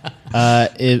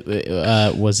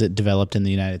 Was it developed in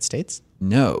the United States?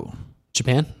 No.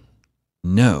 Japan?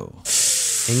 No.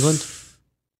 England?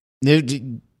 No,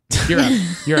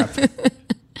 Europe.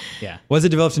 Yeah. Was it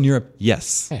developed in Europe?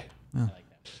 Yes. Hey.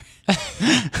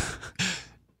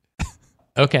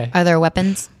 Okay. Are there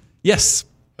weapons? Yes.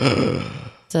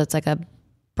 So it's like a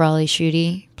brawly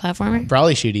shooty platformer?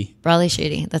 Brawly shooty. Brawly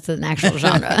shooty. That's an actual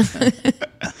genre.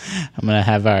 I'm going to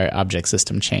have our object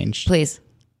system changed. Please.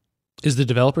 Is the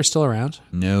developer still around?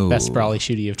 No. Best Brawly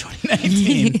shooty of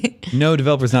 2019. No,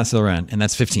 developer's not still around, and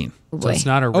that's 15. So it's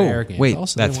not a rare game. Wait,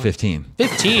 Also, they that's want- 15.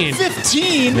 15?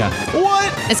 15? Yeah.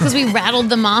 What? It's because we rattled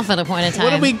them off at a point in time. What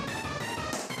did we...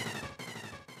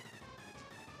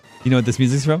 You know what this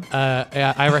music's from?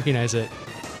 Yeah, I recognize it.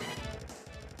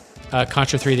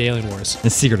 Contra 3 The Alien Wars.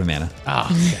 It's Secret of Mana.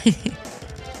 Okay.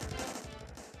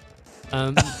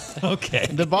 Okay.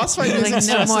 The boss fight music Like, no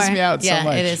stresses more. me out Yeah, so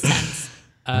much. it is tense.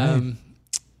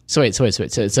 So wait.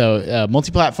 So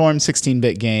multi-platform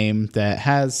 16-bit game that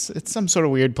has, it's some sort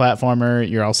of weird platformer.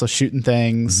 You're also shooting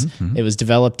things. It was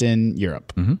developed in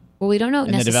Europe. Well, we don't know And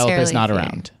the necessarily. developer's not if you're-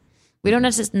 around. We don't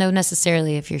know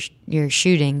necessarily if you're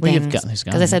shooting Well, you've things. got- there's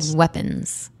Because I said guns.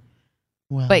 weapons.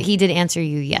 Well, But he did answer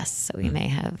you yes, so we may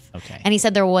have. Okay. And he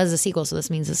said there was a sequel, so this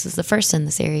means this is the first in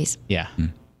the series. yeah.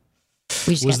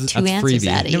 We just Was got the- two that's answers freebie.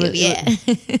 out of No, you. but-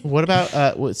 Yeah. What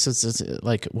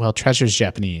about, Treasure's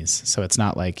Japanese, so it's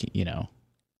not like, No,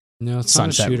 it's not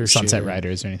a shooter. Sunset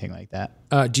Riders or anything like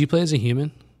that. Do you play as a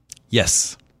human?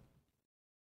 Yes.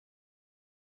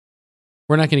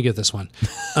 We're not going to get this one.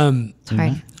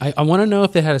 Sorry. I want to know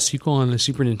if it had a sequel on the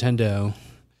Super Nintendo,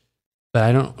 but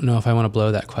I don't know if I want to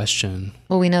blow that question.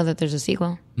 Well, we know that there's a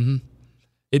sequel.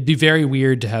 It'd be very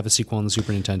weird to have a sequel on the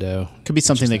Super Nintendo. Could be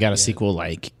something that got a sequel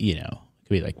like, could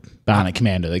be like Bionic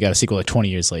Commando. They got a sequel like 20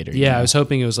 years later. Yeah, I was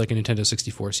hoping it was like a Nintendo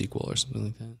 64 sequel or something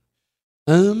like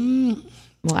that.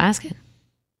 We'll ask it.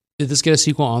 Did this get a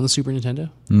sequel on the Super Nintendo?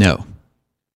 No.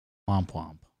 Womp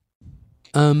womp.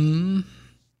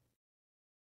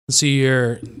 So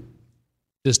you're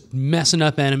just messing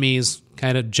up enemies,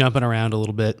 kind of jumping around a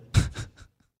little bit.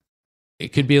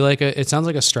 It could be like it sounds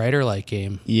like a Strider-like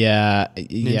game. Yeah.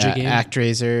 Ninja game?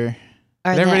 ActRaiser.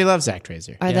 Are Everybody the, loves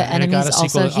ActRaiser. are the and it got enemies a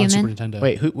sequel also on Super human? Nintendo.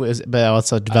 Wait, who was? But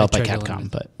also developed by tried to Capcom.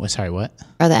 limit But sorry, what?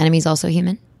 Are the enemies also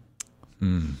human?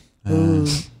 I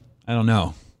don't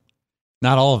know.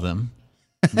 Not all of them,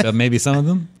 but maybe some of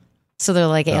them. So they're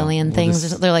like alien we'll things.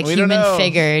 just- They're like We don't know. human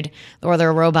figured, or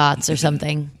they're robots or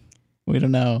something. We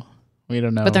don't know.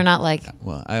 But they're not like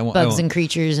Well, I won't. bugs and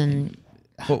creatures and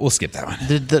We'll skip that one.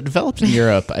 The developed in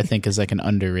Europe, I think, is like an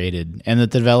underrated, and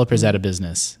that the developers out of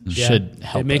business Yeah. should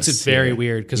help. It makes us it very here.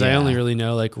 weird because I Yeah. only really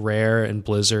know like Rare and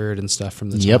Blizzard and stuff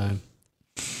from the Yep. time.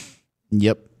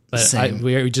 Yep. But Same.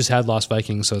 we just had Lost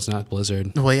Vikings, so it's not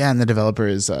Blizzard. Well, yeah, and the developer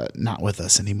is not with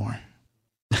us anymore.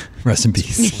 Rest in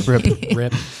peace. Rip.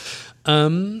 Rip.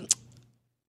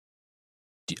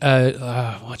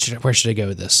 Where should I go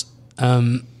with this?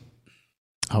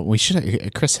 We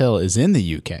should. Chris Hill is in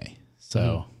the UK,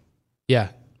 so Yeah,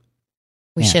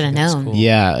 We Yeah, should have that's known. cool.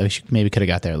 yeah, maybe could have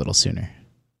got there a little sooner.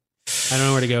 I don't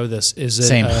know where to go with this. Is it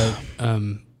Same.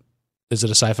 Is it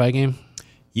a sci-fi game?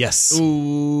 Yes.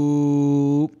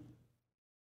 Ooh,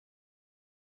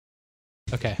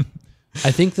 Okay.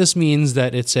 I think this means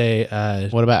that it's a.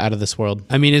 what about Out of This World?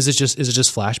 I mean, is it just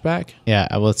flashback? Yeah,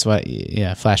 well, it's what.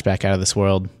 Yeah, flashback Out of This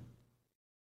World.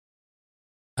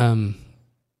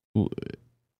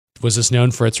 Was this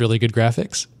known for its really good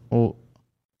graphics? Well,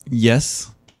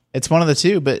 Yes. it's one of the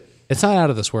two, but It's not Out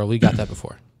of This World. We got that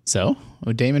before. so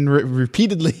Damon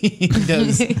repeatedly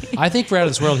does. I think for Out of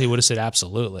This World, he would have said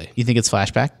absolutely. You think it's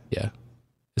flashback? Yeah.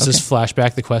 Is this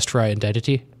flashback the quest for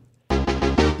identity?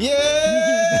 Yeah.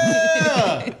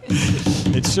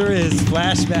 It sure is.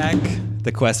 Flashback,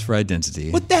 The Quest for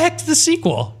Identity. What the heck's the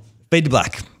sequel? Fade to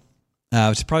Black.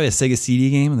 Which is probably a Sega CD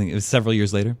game. I think it was several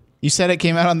years later. You said it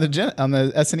came out on the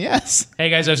SNES. Hey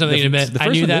guys, I have something to admit. the I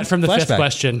first knew one that did. from the fifth Flashback.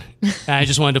 question. I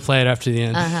just wanted to play it after the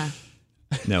end.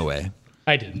 No way.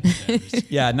 I didn't.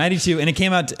 Yeah, 92. And it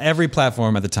came out to every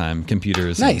platform at the time,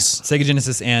 computers. Nice. Sega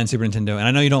Genesis and Super Nintendo. And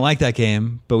I know you don't like that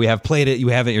game, but we have played it. You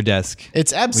have it at your desk.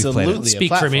 It's absolutely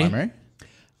Speak a for me. platformer.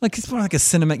 Like, it's more like a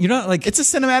cinema. You're not like... It's a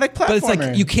cinematic platformer. But it's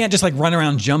like, you can't just like run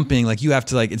around jumping. Like, you have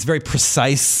to like... It's very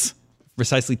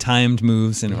precisely timed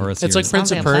moves. Or a It's like series.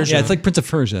 Prince of Sounds like a Persia. Yeah, it's like Prince of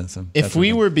Persia. So if that's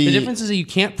we what were the be, difference is that you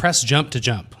can't press jump to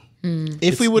jump.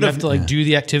 if we would You have, have to like do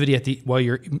the activity while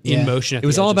you're in motion. At it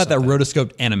was the all edge of about that something.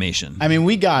 rotoscoped animation. I mean,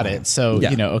 we got it, so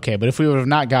Yeah. okay. But if we would have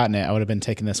not gotten it, I would have been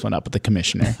taking this one up with the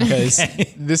commissioner because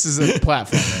this is a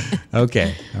platformer.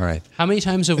 Okay. All right. How many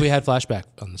times have we had flashback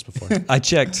on this before? I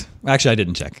checked. Actually, I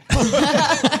didn't check.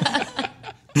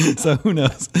 So who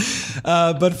knows?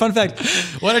 But fun fact,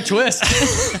 What a twist!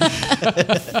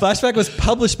 Flashback was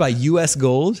published by US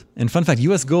Gold. And fun fact,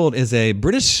 US Gold is a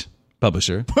British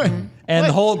publisher. And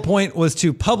the whole point was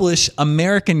to publish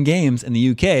American games in the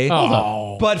UK.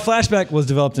 Oh. But Flashback was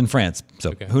developed in France.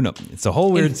 So who knows? It's a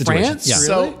whole weird In situation. France? Yeah.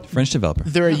 Really? So French developer.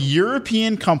 they're a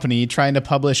European company trying to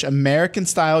publish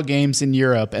American-style games in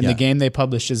Europe, and Yeah. the game they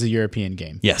published is a European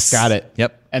game. Yes. Got it.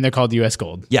 Yep. And they're called US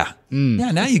Gold. Yeah.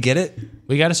 Yeah, now you get it.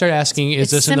 We got to start asking: Is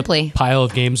It's this in Simply. the pile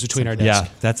of games between our desks?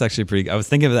 Yeah, that's actually pretty good. I was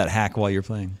thinking of that hack while you're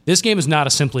playing. This game is not a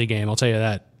Simply game. I'll tell you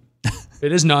that.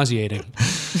 It is nauseating.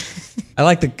 I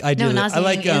like the idea. No, I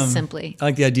like nauseating is Simply. I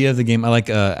like the idea of the game. I like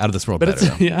Out of This World But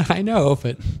better. it's yeah, I know.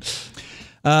 But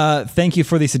Thank you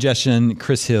for the suggestion,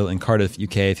 Chris Hill in Cardiff,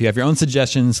 UK. If you have your own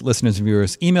suggestions, listeners and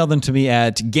viewers, email them to me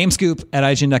at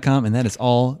gamescoop@ign.com, and that is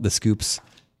all the scoops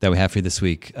that we have for you this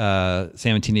week. Sam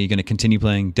and Tina, you're going to continue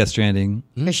playing Death Stranding.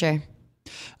 For sure.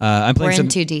 I'm We're playing in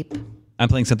too deep. I'm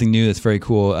playing something new that's very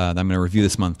cool that I'm going to review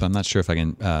this month, but I'm not sure if I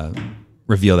can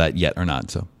reveal that yet or not.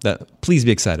 So please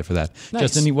be excited for that. Nice.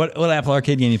 Justin, what Apple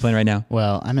Arcade game are you playing right now?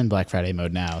 Well, I'm in Black Friday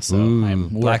mode now, so I'm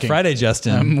working. Black Friday,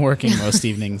 Justin. I'm working most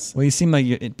evenings. Well, you seem like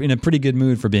you're in a pretty good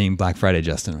mood for being Black Friday,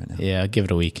 Justin, right now. Yeah, give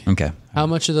it a week. Okay. how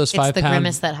much of those It's 5 the pound?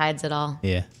 grimace that hides it all.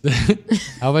 Yeah.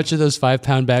 How much of those 5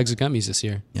 pound bags of gummies this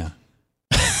year? Yeah.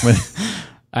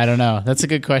 I don't know. That's a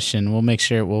good question. We'll make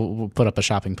sure we'll put up a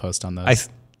shopping post on those.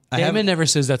 I have Damon never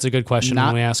says that's a good question Not-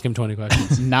 when we ask him 20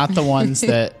 questions. Not the ones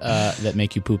that that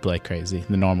make you poop like crazy.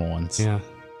 The normal ones. Yeah.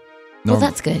 Well,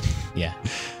 that's good. Yeah.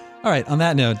 All right. On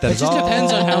that note, It just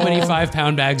depends on how many 5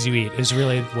 pound bags you eat. Is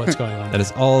really what's going on. That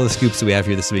is all the scoops that we have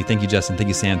for you this week. Thank you, Justin. Thank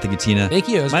you, Sam. Thank you, Tina. Thank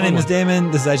you. It was a My fun name is one.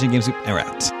 Damon. This is IGN Game Scoop, and we're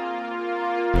out.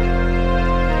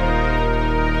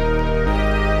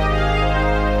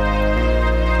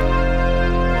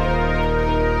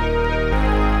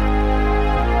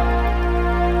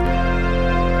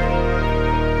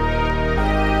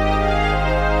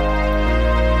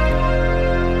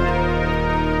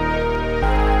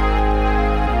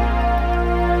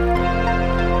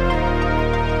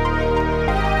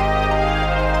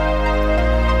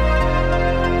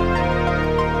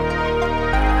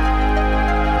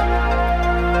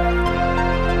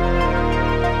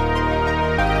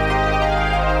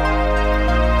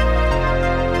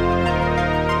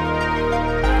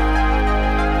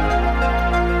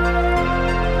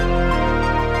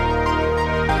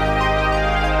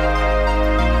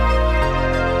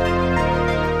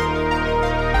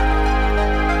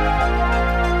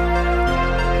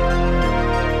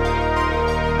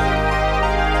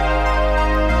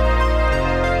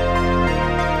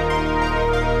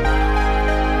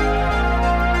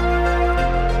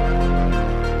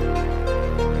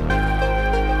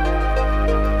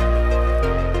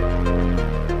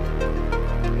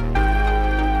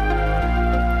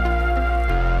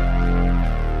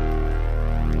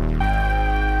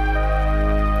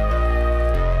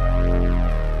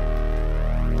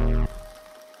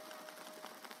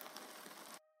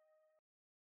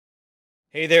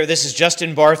 Hey there, this is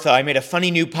Justin Bartha. I made a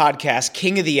funny new podcast,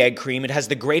 King of the Egg Cream. It has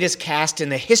the greatest cast in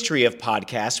the history of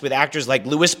podcasts with actors like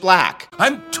Louis Black,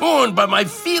 I'm torn by my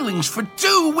feelings for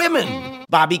two women.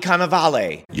 Bobby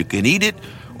Cannavale, You can eat it,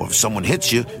 or if someone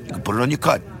hits you, you can put it on your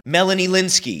cut. Melanie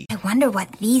Linsky, I wonder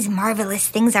what these marvelous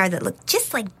things are that look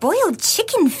just like boiled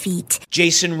chicken feet.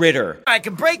 Jason Ritter, I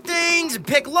can break things and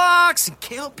pick locks and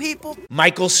kill people.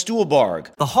 Michael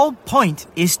Stuhlbarg, The whole point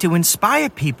is to inspire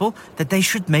people that they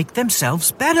should make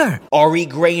themselves better. Ari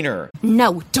Grainer,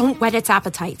 No, don't whet its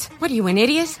appetite. What are you, an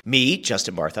idiot? me,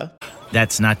 Justin Bartha,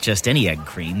 That's not just any egg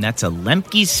cream, that's a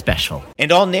Lemke's special.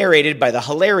 and all narrated by the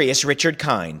hilarious Richard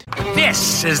Kind.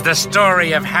 This is the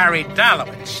story of Harry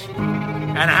Dalowitz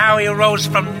and how he rose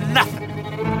from nothing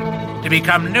to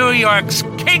become New York's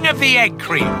King of the Egg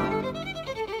Cream.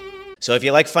 So if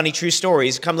you like funny true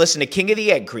stories, come listen to King of the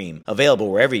Egg Cream,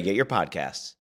 available wherever you get your podcasts.